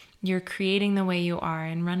that you're creating the way you are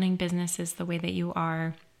and running businesses the way that you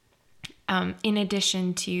are, in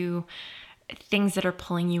addition to things that are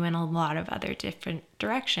pulling you in a lot of other different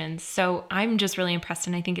directions. So I'm just really impressed,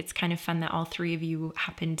 and I think it's kind of fun that all three of you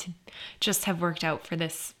happen to just have worked out for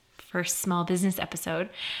this first small business episode.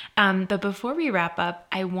 But before we wrap up,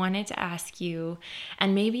 I wanted to ask you,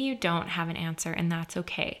 and maybe you don't have an answer, and that's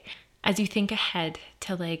okay. As you think ahead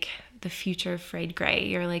to like the future of Frayed Grey,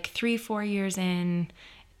 you're like 3-4 years in,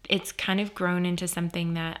 it's kind of grown into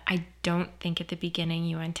something that I don't think at the beginning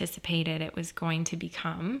you anticipated it was going to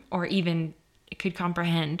become, or even could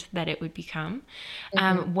comprehend that it would become.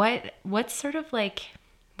 What's sort of like,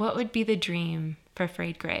 what would be the dream for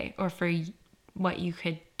Frayed Grey, or for what you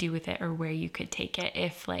could do with it, or where you could take it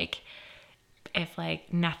if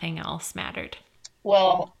nothing else mattered?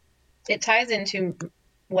 Well, it ties into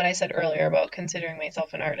what I said earlier about considering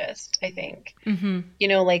myself an artist, I think. You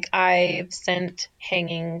know, like I've sent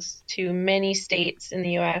hangings to many states in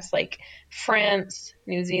the US, like France,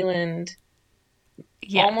 New Zealand,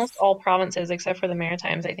 almost all provinces except for the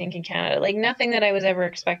Maritimes, I think, in Canada. Like nothing that I was ever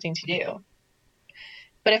expecting to do.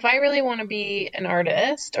 But if I really want to be an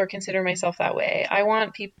artist or consider myself that way, I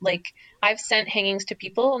want people, like I've sent hangings to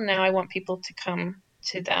people, and now I want people to come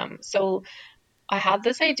to them. So I had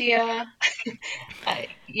this idea,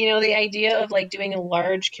 the idea of like doing a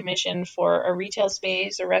large commission for a retail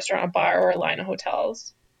space, a restaurant, a bar, or a line of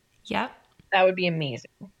hotels. Yep. That would be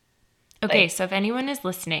amazing. Okay, so if anyone is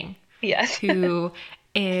listening, yes, who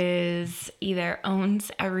is either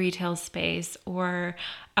owns a retail space or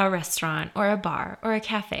a restaurant or a bar or a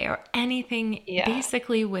cafe or anything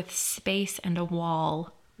basically with space and a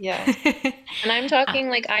wall. Yeah. And I'm talking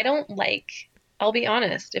like, I'll be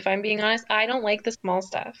honest. If I'm being honest, I don't like the small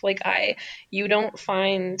stuff. Like you don't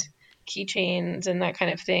find keychains and that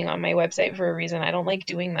kind of thing on my website for a reason. I don't like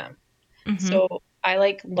doing them. So I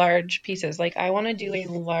like large pieces. Like I want to do a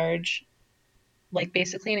large, like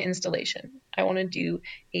basically an installation. I want to do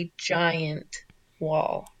a giant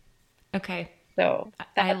wall. Okay. So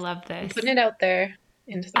I love this. I'm putting it out there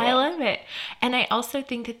into the world. I love it. And I also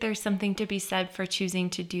think that there's something to be said for choosing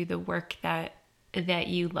to do the work that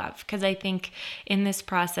you love. Because I think in this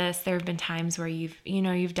process, there have been times where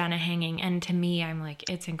you've done a hanging, and to me, I'm like,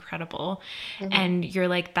 it's incredible. And you're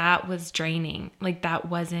like, that was draining. Like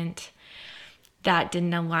that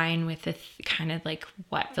didn't align with the kind of like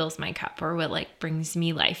what fills my cup or what like brings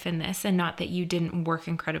me life in this. And not that you didn't work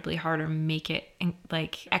incredibly hard or make it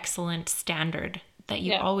like excellent standard that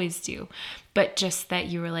you always do, but just that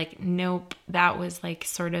you were like, nope, that was like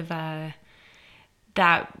sort of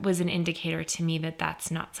that was an indicator to me that that's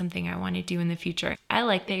not something I want to do in the future. I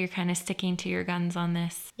like that you're kind of sticking to your guns on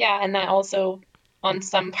this. Yeah. And that also on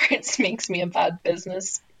some parts makes me a bad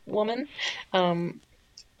business woman.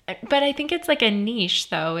 But I think it's like a niche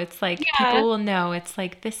though. It's like people will know. It's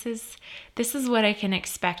like this is what I can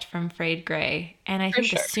expect from Frayed Grey. And I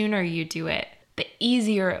think the sooner you do it, the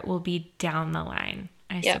easier it will be down the line,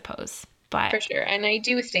 I suppose. But for sure. And I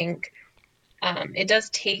do think it does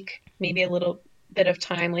take maybe a little bit of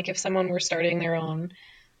time. Like if someone were starting their own,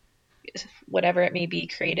 whatever it may be,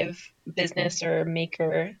 creative business or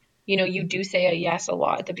maker, you do say a yes a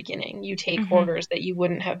lot at the beginning. You take orders that you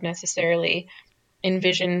wouldn't have necessarily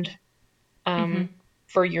envisioned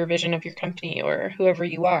for your vision of your company or whoever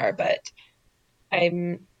you are. But I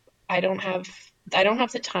don't have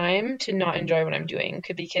the time to not enjoy what I'm doing,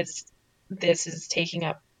 because this is taking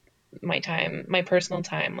up my time, my personal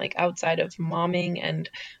time, like outside of momming and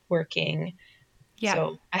working. Yeah.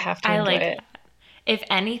 So I have to enjoy it. That. If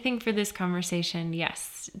anything for this conversation,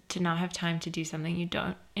 yes, to not have time to do something you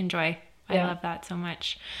don't enjoy. I love that so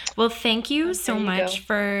much. Well, thank you so much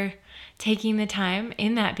for taking the time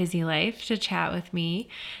in that busy life to chat with me.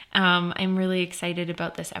 I'm really excited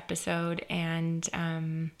about this episode, and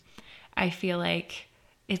I feel like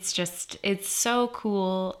it's so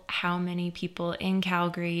cool how many people in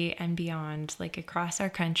Calgary and beyond, like across our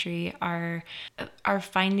country, are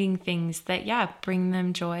finding things that, bring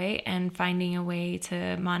them joy and finding a way to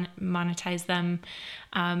monetize them.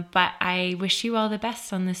 But I wish you all the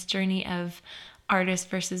best on this journey of artist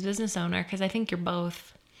versus business owner, because I think you're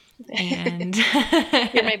both. And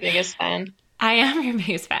you're my biggest fan. I am your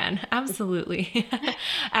biggest fan. Absolutely.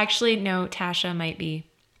 Actually, no, Tasha might be.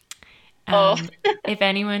 If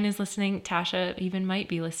anyone is listening, Tasha even might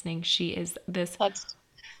be listening. She is this.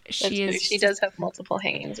 She does have multiple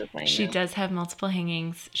hangings with mine. She does have multiple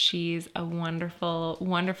hangings. She's a wonderful.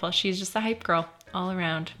 She's just a hype girl all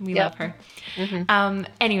around. We love her.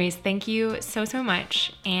 Anyways, thank you so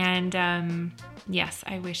much. And yes,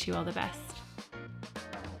 I wish you all the best.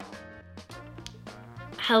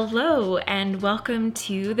 Hello and welcome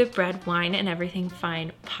to the Bread, Wine, and Everything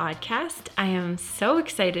Fine podcast. I am so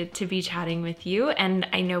excited to be chatting with you, and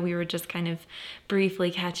I know we were just kind of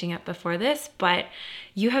briefly catching up before this, but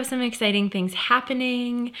you have some exciting things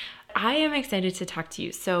happening. I am excited to talk to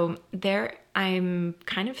you. So I'm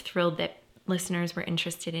kind of thrilled that listeners were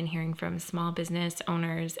interested in hearing from small business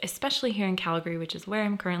owners, especially here in Calgary, which is where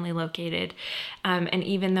I'm currently located. And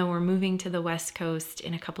even though we're moving to the West Coast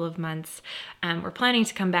in a couple of months, we're planning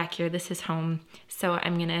to come back here. This is home. So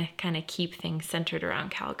I'm going to kind of keep things centered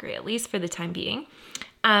around Calgary, at least for the time being.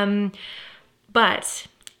 But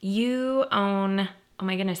you own, oh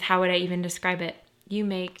my goodness, how would I even describe it? You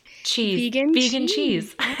make cheese. Vegan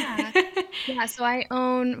cheese. Yeah. Yeah, so I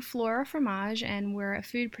own Flora Fromage, and we're a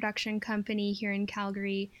food production company here in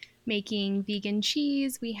Calgary making vegan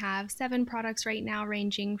cheese. We have 7 products right now,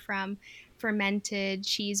 ranging from fermented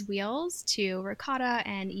cheese wheels to ricotta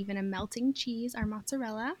and even a melting cheese, our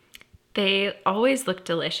mozzarella. They always look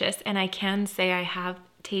delicious, and I can say I have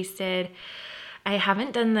tasted, I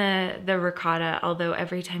haven't done the ricotta, although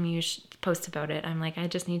every time you post about it, I'm like, I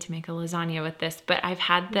just need to make a lasagna with this. But I've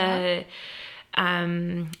had the,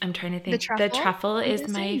 I'm trying to think. The truffle is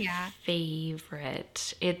my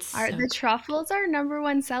favorite. It's the truffles are number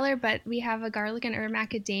 1 seller, but we have a garlic and herb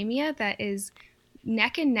macadamia that is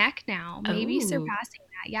neck and neck now, maybe surpassing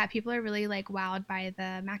that. Yeah, people are really like wowed by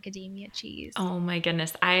the macadamia cheese. Oh my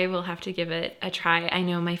goodness, I will have to give it a try. I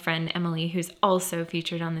know my friend Emily, who's also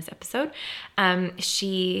featured on this episode,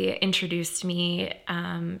 she introduced me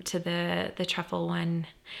to the truffle one.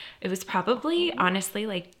 It was probably honestly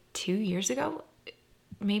like 2 years ago.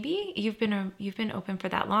 Maybe you've been open for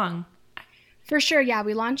that long. For sure, yeah.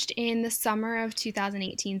 We launched in the summer of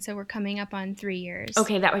 2018, so we're coming up on 3 years.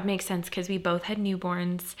 Okay, that would make sense because we both had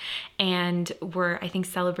newborns and were, I think,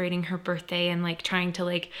 celebrating her birthday and like trying to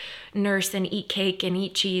like nurse and eat cake and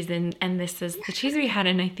eat cheese, and this is the cheese we had.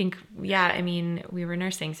 And I think, yeah, I mean, we were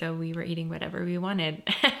nursing, so we were eating whatever we wanted,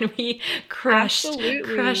 and we crushed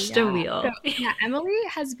a wheel. So, yeah, Emily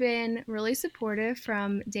has been really supportive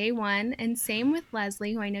from day one, and same with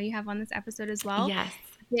Leslie, who I know you have on this episode as well. Yes.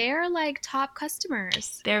 They're like top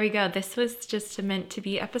customers. There we go. This was just a meant to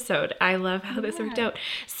be episode. I love how this worked out.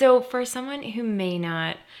 So for someone who may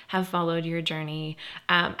not have followed your journey,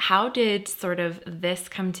 how did sort of this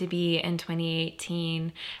come to be in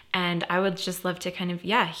 2018? And I would just love to kind of,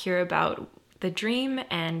 hear about the dream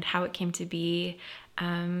and how it came to be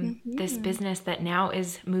this business that now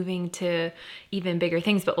is moving to even bigger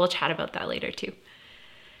things, but we'll chat about that later too.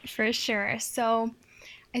 For sure. So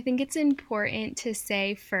I think it's important to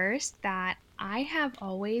say first that I have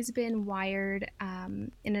always been wired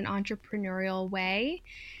in an entrepreneurial way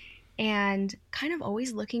and kind of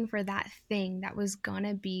always looking for that thing that was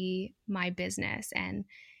gonna be my business and,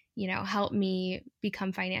 you know, help me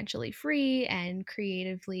become financially free and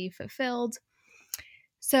creatively fulfilled.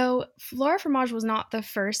 So Flora Fromage was not the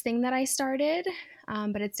first thing that I started,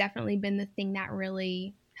 but it's definitely been the thing that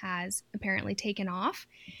really has apparently taken off.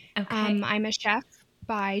 Okay. I'm a chef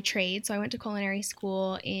by trade. So I went to culinary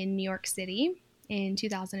school in New York City in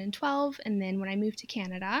 2012. And then when I moved to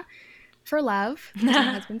Canada for love, because my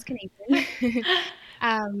husband's Canadian,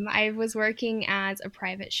 I was working as a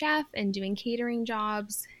private chef and doing catering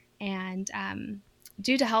jobs. And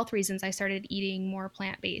due to health reasons, I started eating more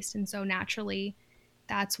plant-based. And so naturally,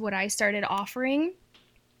 that's what I started offering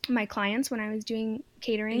my clients when I was doing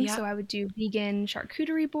catering. Yep. So I would do vegan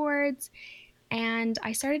charcuterie boards. And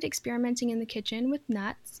I started experimenting in the kitchen with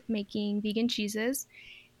nuts, making vegan cheeses.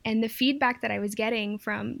 And the feedback that I was getting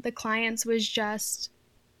from the clients was just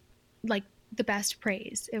like the best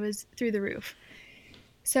praise. It was through the roof.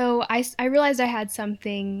 So I realized I had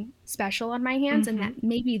something special on my hands and that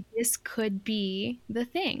maybe this could be the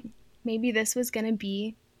thing. Maybe this was going to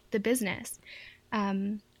be the business.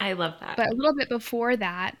 I love that. But a little bit before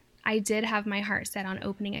that, I did have my heart set on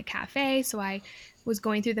opening a cafe. So I was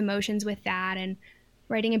going through the motions with that and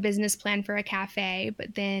writing a business plan for a cafe,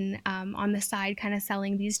 but then on the side kind of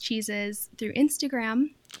selling these cheeses through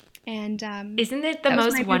Instagram. And isn't it the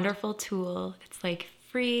most wonderful tool? It's like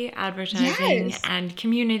free advertising and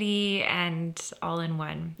community and all in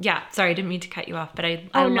one. Yeah, sorry, I didn't mean to cut you off, but I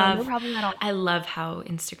love no problem at all. I love how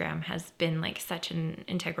Instagram has been like such an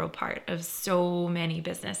integral part of so many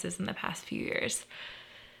businesses in the past few years.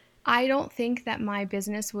 I don't think that my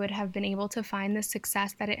business would have been able to find the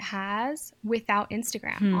success that it has without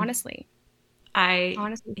Instagram, honestly.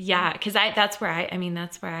 Because that's where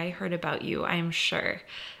I heard about you, I'm sure.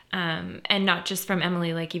 And not just from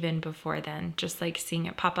Emily, like even before then, just like seeing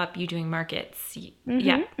it pop up, you doing markets.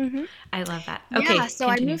 I love that. Okay. Yeah, so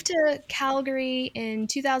continue. I moved to Calgary in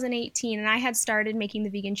 2018 and I had started making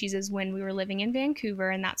the vegan cheeses when we were living in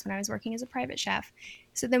Vancouver, and that's when I was working as a private chef.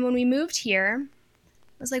 So then when we moved here,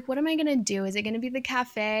 I was like, what am I going to do? Is it going to be the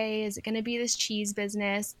cafe? Is it going to be this cheese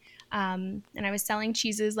business? And I was selling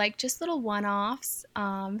cheeses, like just little one-offs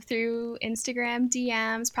through Instagram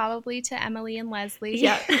DMs, probably to Emily and Leslie.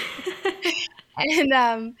 Yeah.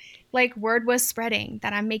 And like word was spreading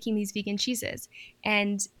that I'm making these vegan cheeses.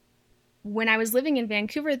 And when I was living in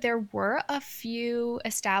Vancouver, there were a few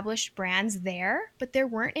established brands there, but there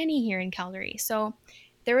weren't any here in Calgary. So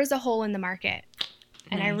there was a hole in the market.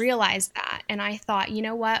 And I Nice. realized that. And I thought, you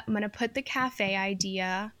know what? I'm going to put the cafe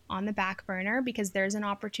idea on the back burner because there's an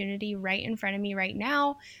opportunity right in front of me right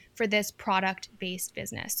now for this product-based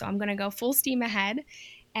business. So I'm going to go full steam ahead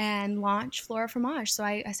and launch Flora Fromage. So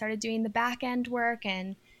I started doing the back end work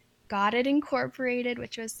and got it incorporated,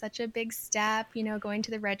 which was such a big step, you know, going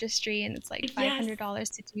to the registry, and it's like Yes.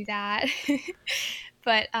 $500 to do that.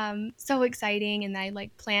 But so exciting. And I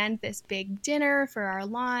like planned this big dinner for our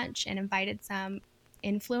launch and invited some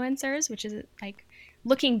influencers, which is like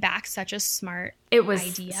looking back such a smart It was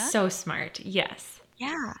idea. so smart. Yes.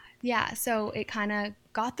 Yeah. So it kind of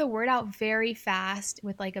got the word out very fast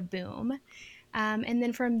with like a boom. And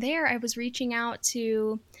then from there, I was reaching out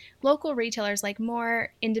to local retailers, like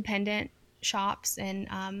more independent shops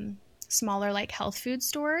and smaller like health food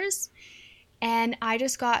stores. And I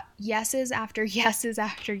just got yeses after yeses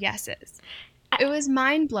after yeses. It was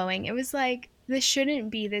mind blowing. It was like, this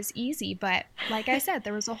shouldn't be this easy. But like I said,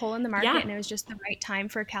 there was a hole in the market, Yeah. and it was just the right time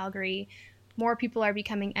for Calgary. More people are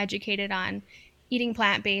becoming educated on eating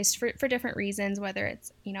plant-based for different reasons, whether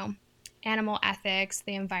it's, you know, animal ethics,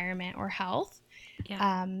 the environment, or health.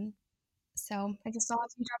 Yeah. So I just saw a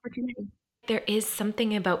huge opportunity. There is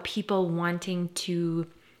something about people wanting to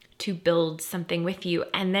build something with you,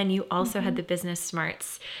 and then you also had the business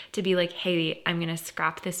smarts to be like, hey, I'm going to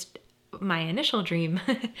scrap this, my initial dream,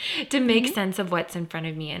 to make sense of what's in front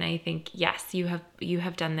of me. And I think, yes, you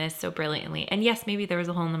have done this so brilliantly. And yes, maybe there was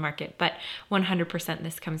a hole in the market, but 100%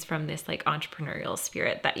 this comes from this like entrepreneurial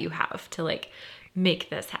spirit that you have to like make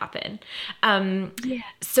this happen.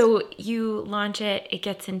 So you launch it, it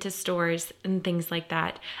gets into stores and things like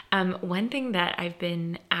that. One thing that I've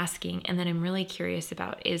been asking and that I'm really curious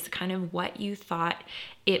about is kind of what you thought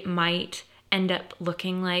it might end up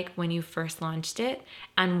looking like when you first launched it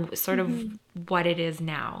and sort of what it is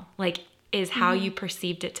now. Like, is how you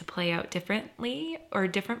perceived it to play out differently or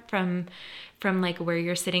different from like where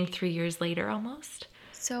you're sitting 3 years later almost?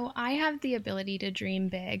 So I have the ability to dream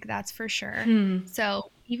big, that's for sure.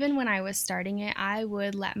 So even when I was starting it, I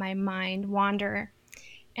would let my mind wander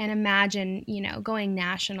and imagine, you know, going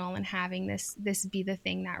national and having this be the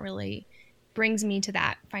thing that really brings me to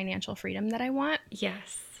that financial freedom that I want.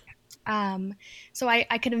 Yes. So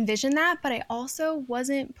I could envision that, but I also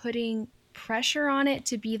wasn't putting pressure on it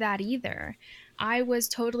to be that either. I was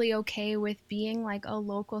totally okay with being like a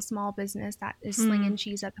local small business that is slinging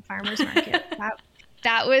cheese at the farmer's market.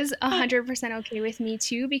 That was 100% okay with me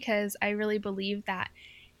too, because I really believe that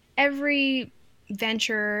every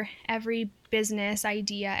venture, every business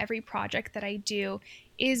idea, every project that I do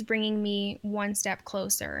is bringing me one step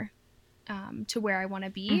closer to where I want to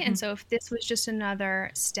be. And so if this was just another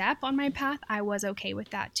step on my path, I was okay with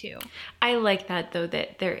that too. I like that though,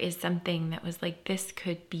 that there is something that was like, this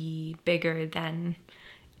could be bigger than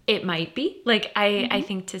it might be. Like, I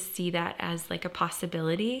think to see that as like a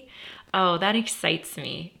possibility, oh, that excites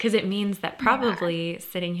me, because it means that probably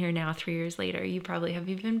sitting here now 3 years later, you probably have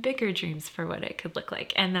even bigger dreams for what it could look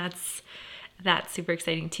like. And that's super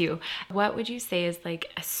exciting too. What would you say is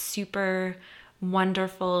like a super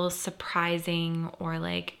wonderful, surprising, or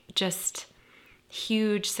like just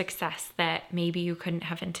huge success that maybe you couldn't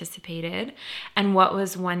have anticipated? And what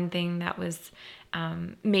was one thing that was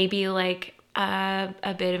maybe like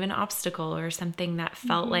a bit of an obstacle or something that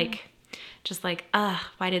felt like just like,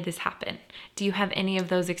 why did this happen? Do you have any of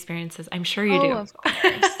those experiences? I'm sure you do. Of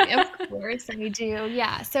course. Of course I do.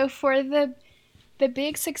 Yeah. So for the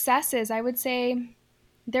big successes, I would say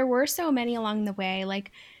there were so many along the way.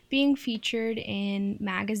 Like being featured in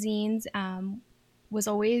magazines was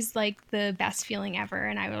always like the best feeling ever.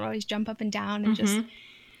 And I would always jump up and down and just,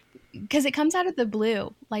 because it comes out of the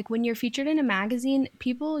blue. Like when you're featured in a magazine,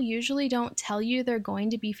 people usually don't tell you they're going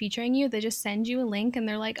to be featuring you. They just send you a link and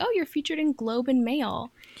they're like, oh, you're featured in Globe and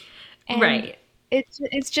Mail. And right.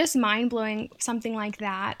 It's just mind-blowing, something like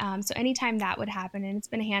that. So anytime that would happen, and it's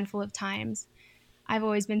been a handful of times, I've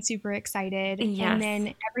always been super excited. Yes. And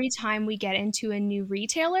then every time we get into a new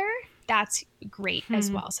retailer, that's great as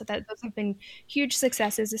well. So those have been huge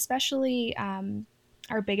successes, especially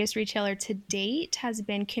our biggest retailer to date has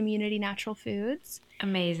been Community Natural Foods.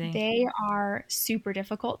 Amazing. They are super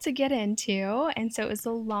difficult to get into. And so it was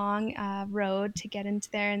a long road to get into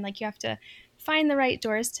there. And like you have to find the right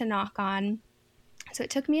doors to knock on. So it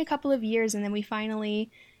took me a couple of years, and then we finally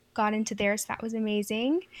got into there. So that was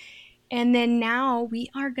amazing. And then now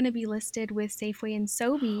we are going to be listed with Safeway and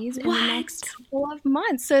Sobeys in the next couple of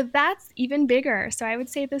months. So that's even bigger. So I would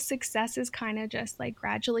say the success is kind of just like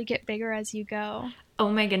gradually get bigger as you go. Oh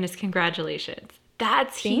my goodness, congratulations.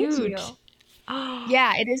 That's Thank huge. you. Oh,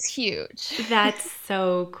 yeah, it is huge. That's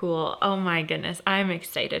so cool. Oh my goodness, I'm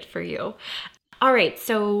excited for you. All right,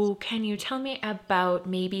 so can you tell me about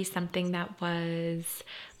maybe something that was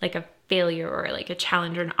like a failure or like a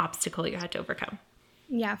challenge or an obstacle you had to overcome?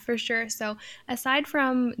 Yeah, for sure. So aside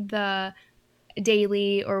from the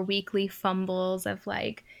daily or weekly fumbles of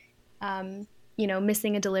like,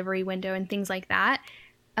 missing a delivery window and things like that,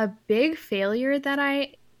 a big failure that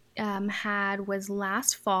I had was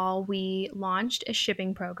last fall. We launched a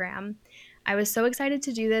shipping program. I was so excited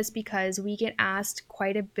to do this because we get asked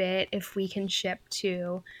quite a bit if we can ship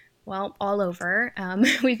to, well, all over.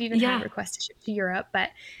 We've even had requests to ship to Europe, but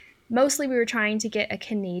mostly we were trying to get a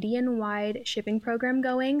Canadian-wide shipping program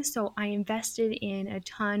going. So I invested in a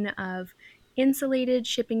ton of insulated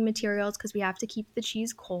shipping materials because we have to keep the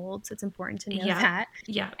cheese cold. So it's important to know that.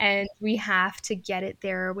 Yeah. And we have to get it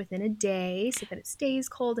there within a day so that it stays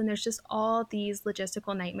cold. And there's just all these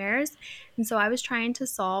logistical nightmares. And so I was trying to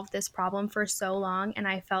solve this problem for so long, and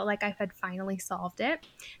I felt like I had finally solved it.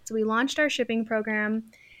 So we launched our shipping program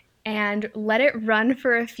and let it run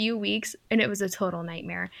for a few weeks, and it was a total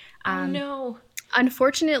nightmare. Oh no.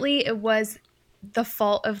 Unfortunately, it was the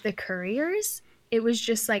fault of the couriers. It was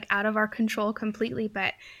just like out of our control completely,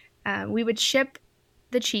 but we would ship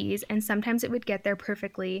the cheese and sometimes it would get there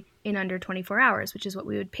perfectly in under 24 hours, which is what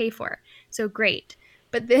we would pay for. So great.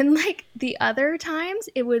 But then like the other times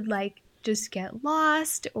it would like just get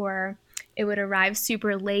lost, or it would arrive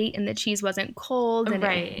super late and the cheese wasn't cold and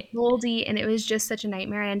it was moldy, and it was just such a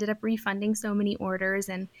nightmare. I ended up refunding so many orders,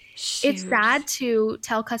 and it's sad to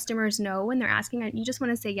tell customers no when they're asking. You just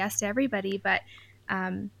want to say yes to everybody, but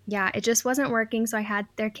it just wasn't working. So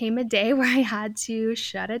there came a day where I had to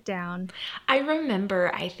shut it down. I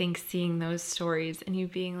remember, I think, seeing those stories and you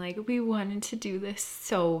being like, we wanted to do this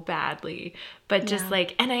so badly, but just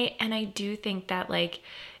like, and I do think that like,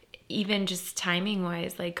 even just timing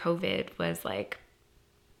wise, like COVID was like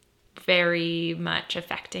very much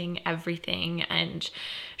affecting everything and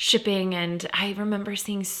shipping. And I remember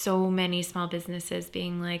seeing so many small businesses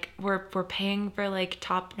being like, we're paying for like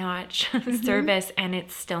top-notch service and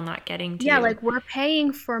it's still not getting to you. Like we're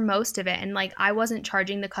paying for most of it, and like I wasn't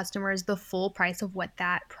charging the customers the full price of what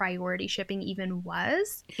that priority shipping even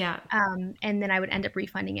was. And then I would end up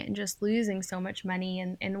refunding it and just losing so much money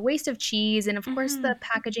and waste of cheese. And of course the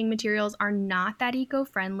packaging materials are not that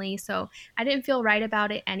eco-friendly, so I didn't feel right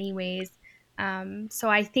about it anyways. So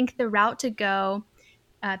I think the route to go,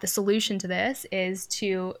 the solution to this is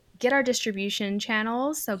to get our distribution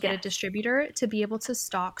channels. So get a distributor to be able to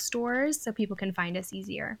stock stores so people can find us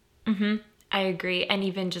easier. I agree. And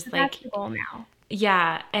even just so that's the goal now.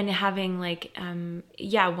 Yeah. And having like,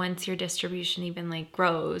 once your distribution even like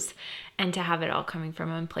grows, and to have it all coming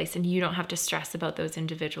from one place and you don't have to stress about those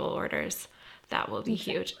individual orders, that will be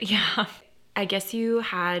huge. Yeah. I guess you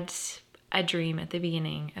had a dream at the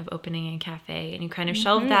beginning of opening a cafe and you kind of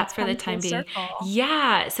shelved that for the time being.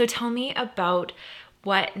 Yeah. So tell me about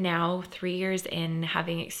what now, 3 years in,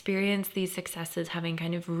 having experienced these successes, having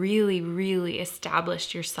kind of really, really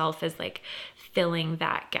established yourself as like filling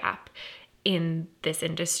that gap in this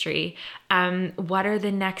industry. What are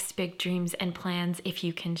the next big dreams and plans, if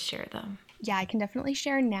you can share them? Yeah, I can definitely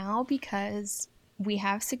share now because we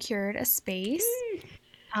have secured a space.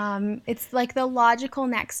 It's like the logical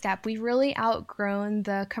next step. We've really outgrown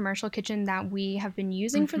the commercial kitchen that we have been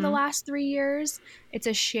using for the last 3 years. It's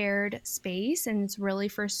a shared space and it's really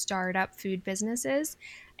for startup food businesses.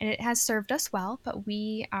 And it has served us well, but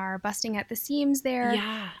we are busting at the seams there.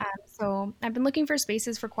 Yeah. So I've been looking for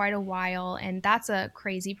spaces for quite a while, and that's a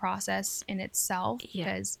crazy process in itself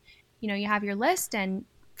because, you have your list, and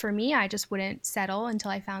for me, I just wouldn't settle until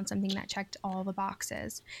I found something that checked all the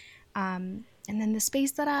boxes. And then the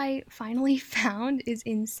space that I finally found is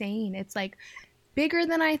insane. It's like bigger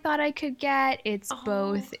than I thought I could get. It's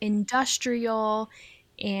both industrial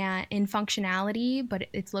and in functionality, but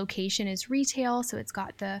its location is retail. So it's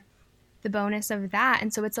got the bonus of that.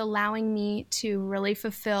 And so it's allowing me to really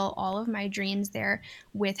fulfill all of my dreams there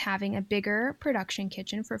with having a bigger production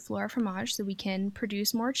kitchen for Flora Fromage so we can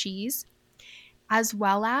produce more cheese, as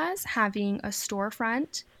well as having a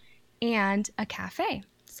storefront and a cafe.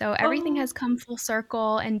 So everything has come full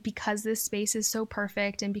circle, and because this space is so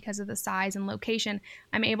perfect and because of the size and location,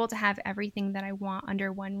 I'm able to have everything that I want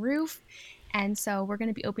under one roof. And so we're going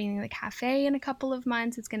to be opening the cafe in a couple of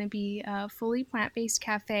months. It's going to be a fully plant-based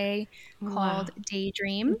cafe called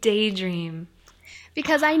Daydream. Daydream.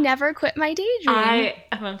 because I never quit my daydream. I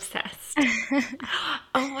am obsessed.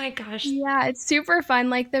 Oh my gosh. Yeah, it's super fun.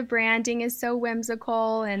 Like the branding is so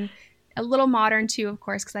whimsical and a little modern too, of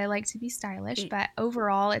course, because I like to be stylish. But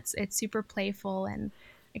overall, it's super playful, and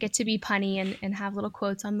I get to be punny and have little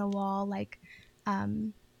quotes on the wall like,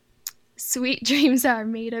 "Sweet dreams are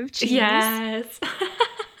made of cheese." Yes.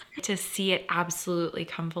 To see it absolutely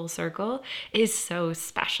come full circle is so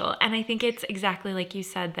special. And I think it's exactly like you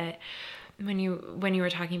said, that when you were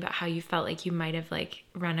talking about how you felt like you might have like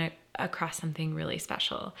run across something really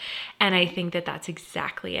special. And I think that that's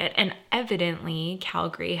exactly it. And evidently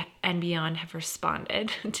Calgary and beyond have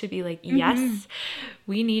responded to be like, yes,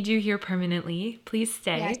 we need you here permanently. Please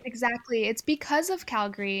stay. Yes, exactly. It's because of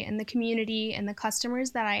Calgary and the community and the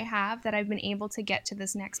customers that I have that I've been able to get to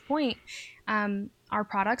this next point. Our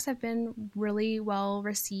products have been really well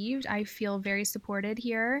received. I feel very supported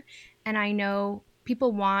here, and I know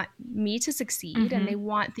people want me to succeed, and they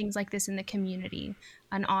want things like this in the community,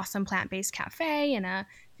 an awesome plant-based cafe and a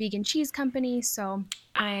vegan cheese company. So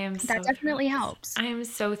that definitely helps. I am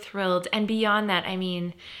so thrilled. And beyond that, I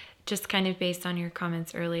mean, just kind of based on your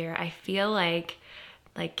comments earlier, I feel like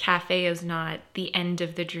cafe is not the end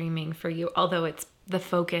of the dreaming for you, although it's the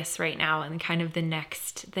focus right now and kind of the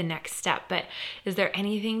next step. But is there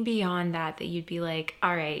anything beyond that you'd be like,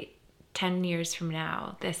 all right, 10 years from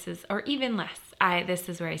now, this is, or even less, this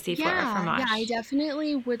is where I see Flora Fromage? Yeah, I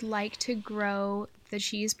definitely would like to grow the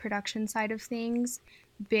cheese production side of things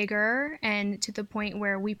bigger, and to the point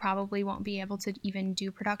where we probably won't be able to even do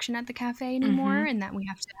production at the cafe anymore, and that we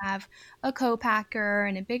have to have a co-packer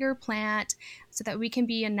and a bigger plant so that we can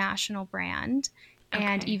be a national brand. Okay.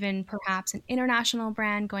 And even perhaps an international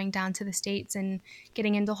brand, going down to the States and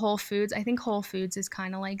getting into Whole Foods. I think Whole Foods is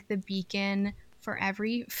kind of like the beacon for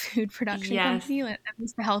every food production company, at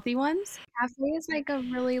least the healthy ones. Cafe is like a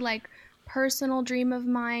really like personal dream of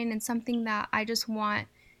mine, and something that I just want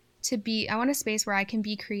to be. I want a space where I can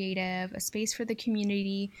be creative, a space for the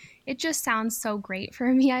community. It just sounds so great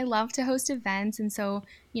for me. I love to host events. And so,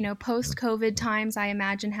 post-COVID times, I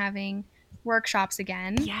imagine having workshops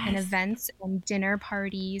again and events and dinner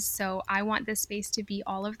parties. So I want this space to be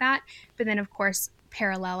all of that. But then, of course,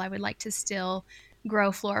 parallel, I would like to still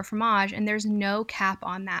grow Flora Fromage, and there's no cap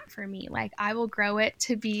on that for me. Like, I will grow it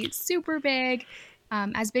to be super big,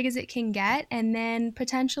 as big as it can get, and then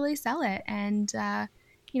potentially sell it. And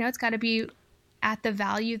it's got to be at the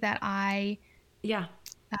value that I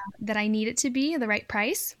need it to be, the right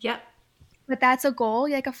price. Yep. But that's a goal.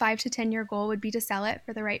 Like a 5 to 10 year goal would be to sell it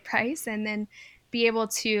for the right price, and then be able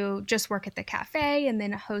to just work at the cafe and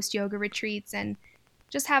then host yoga retreats and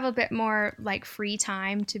just have a bit more like free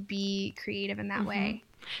time to be creative in that way.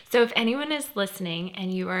 So if anyone is listening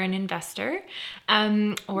and you are an investor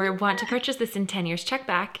or want to purchase this in 10 years, check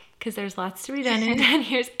back, because there's lots to be done in 10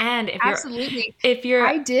 years. And if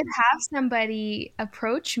I did have somebody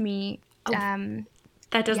approach me.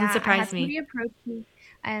 That doesn't surprise me. Somebody approached me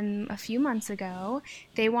a few months ago.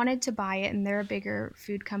 They wanted to buy it, and they're a bigger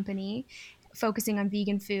food company focusing on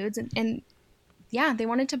vegan foods. And they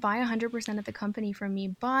wanted to buy 100% of the company from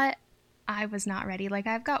me, but I was not ready. Like,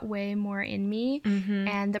 I've got way more in me,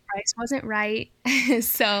 and the price wasn't right.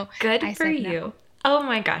 So good I for said you. No. Oh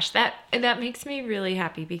my gosh, that makes me really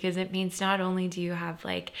happy, because it means not only do you have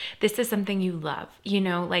like, this is something you love,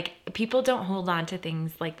 like people don't hold on to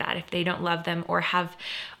things like that if they don't love them or have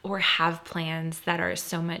plans that are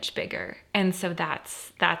so much bigger. And so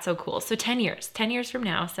that's so cool. So 10 years from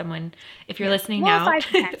now, someone, if you're listening now,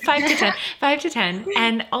 5 to 10.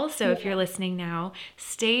 And also if you're listening now,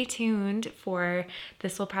 stay tuned for,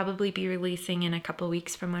 this will probably be releasing in a couple of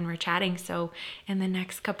weeks from when we're chatting. So in the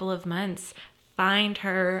next couple of months, find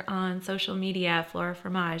her on social media, Flora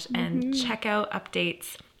Fromage, and check out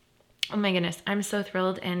updates. Oh my goodness, I'm so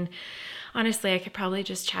thrilled. And honestly, I could probably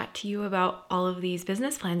just chat to you about all of these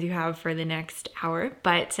business plans you have for the next hour,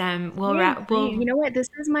 but we'll you know what? This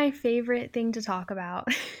is my favorite thing to talk about.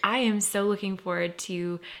 I am so looking forward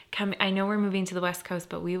to come. I know we're moving to the West Coast,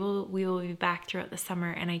 but we will be back throughout the summer,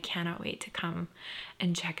 and I cannot wait to come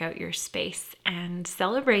and check out your space and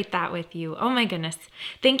celebrate that with you. Oh my goodness.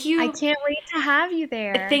 Thank you. I can't wait to have you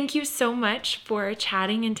there. Thank you so much for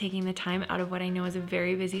chatting and taking the time out of what I know is a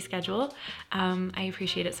very busy schedule. I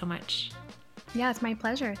appreciate it so much. Yeah, it's my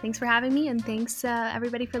pleasure. Thanks for having me, and thanks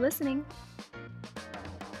everybody for listening.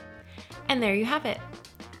 And there you have it.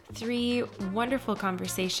 3 wonderful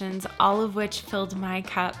conversations, all of which filled my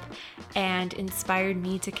cup and inspired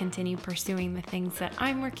me to continue pursuing the things that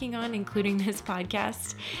I'm working on, including this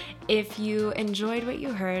podcast. If you enjoyed what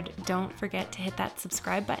you heard, don't forget to hit that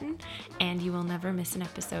subscribe button, and you will never miss an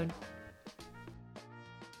episode.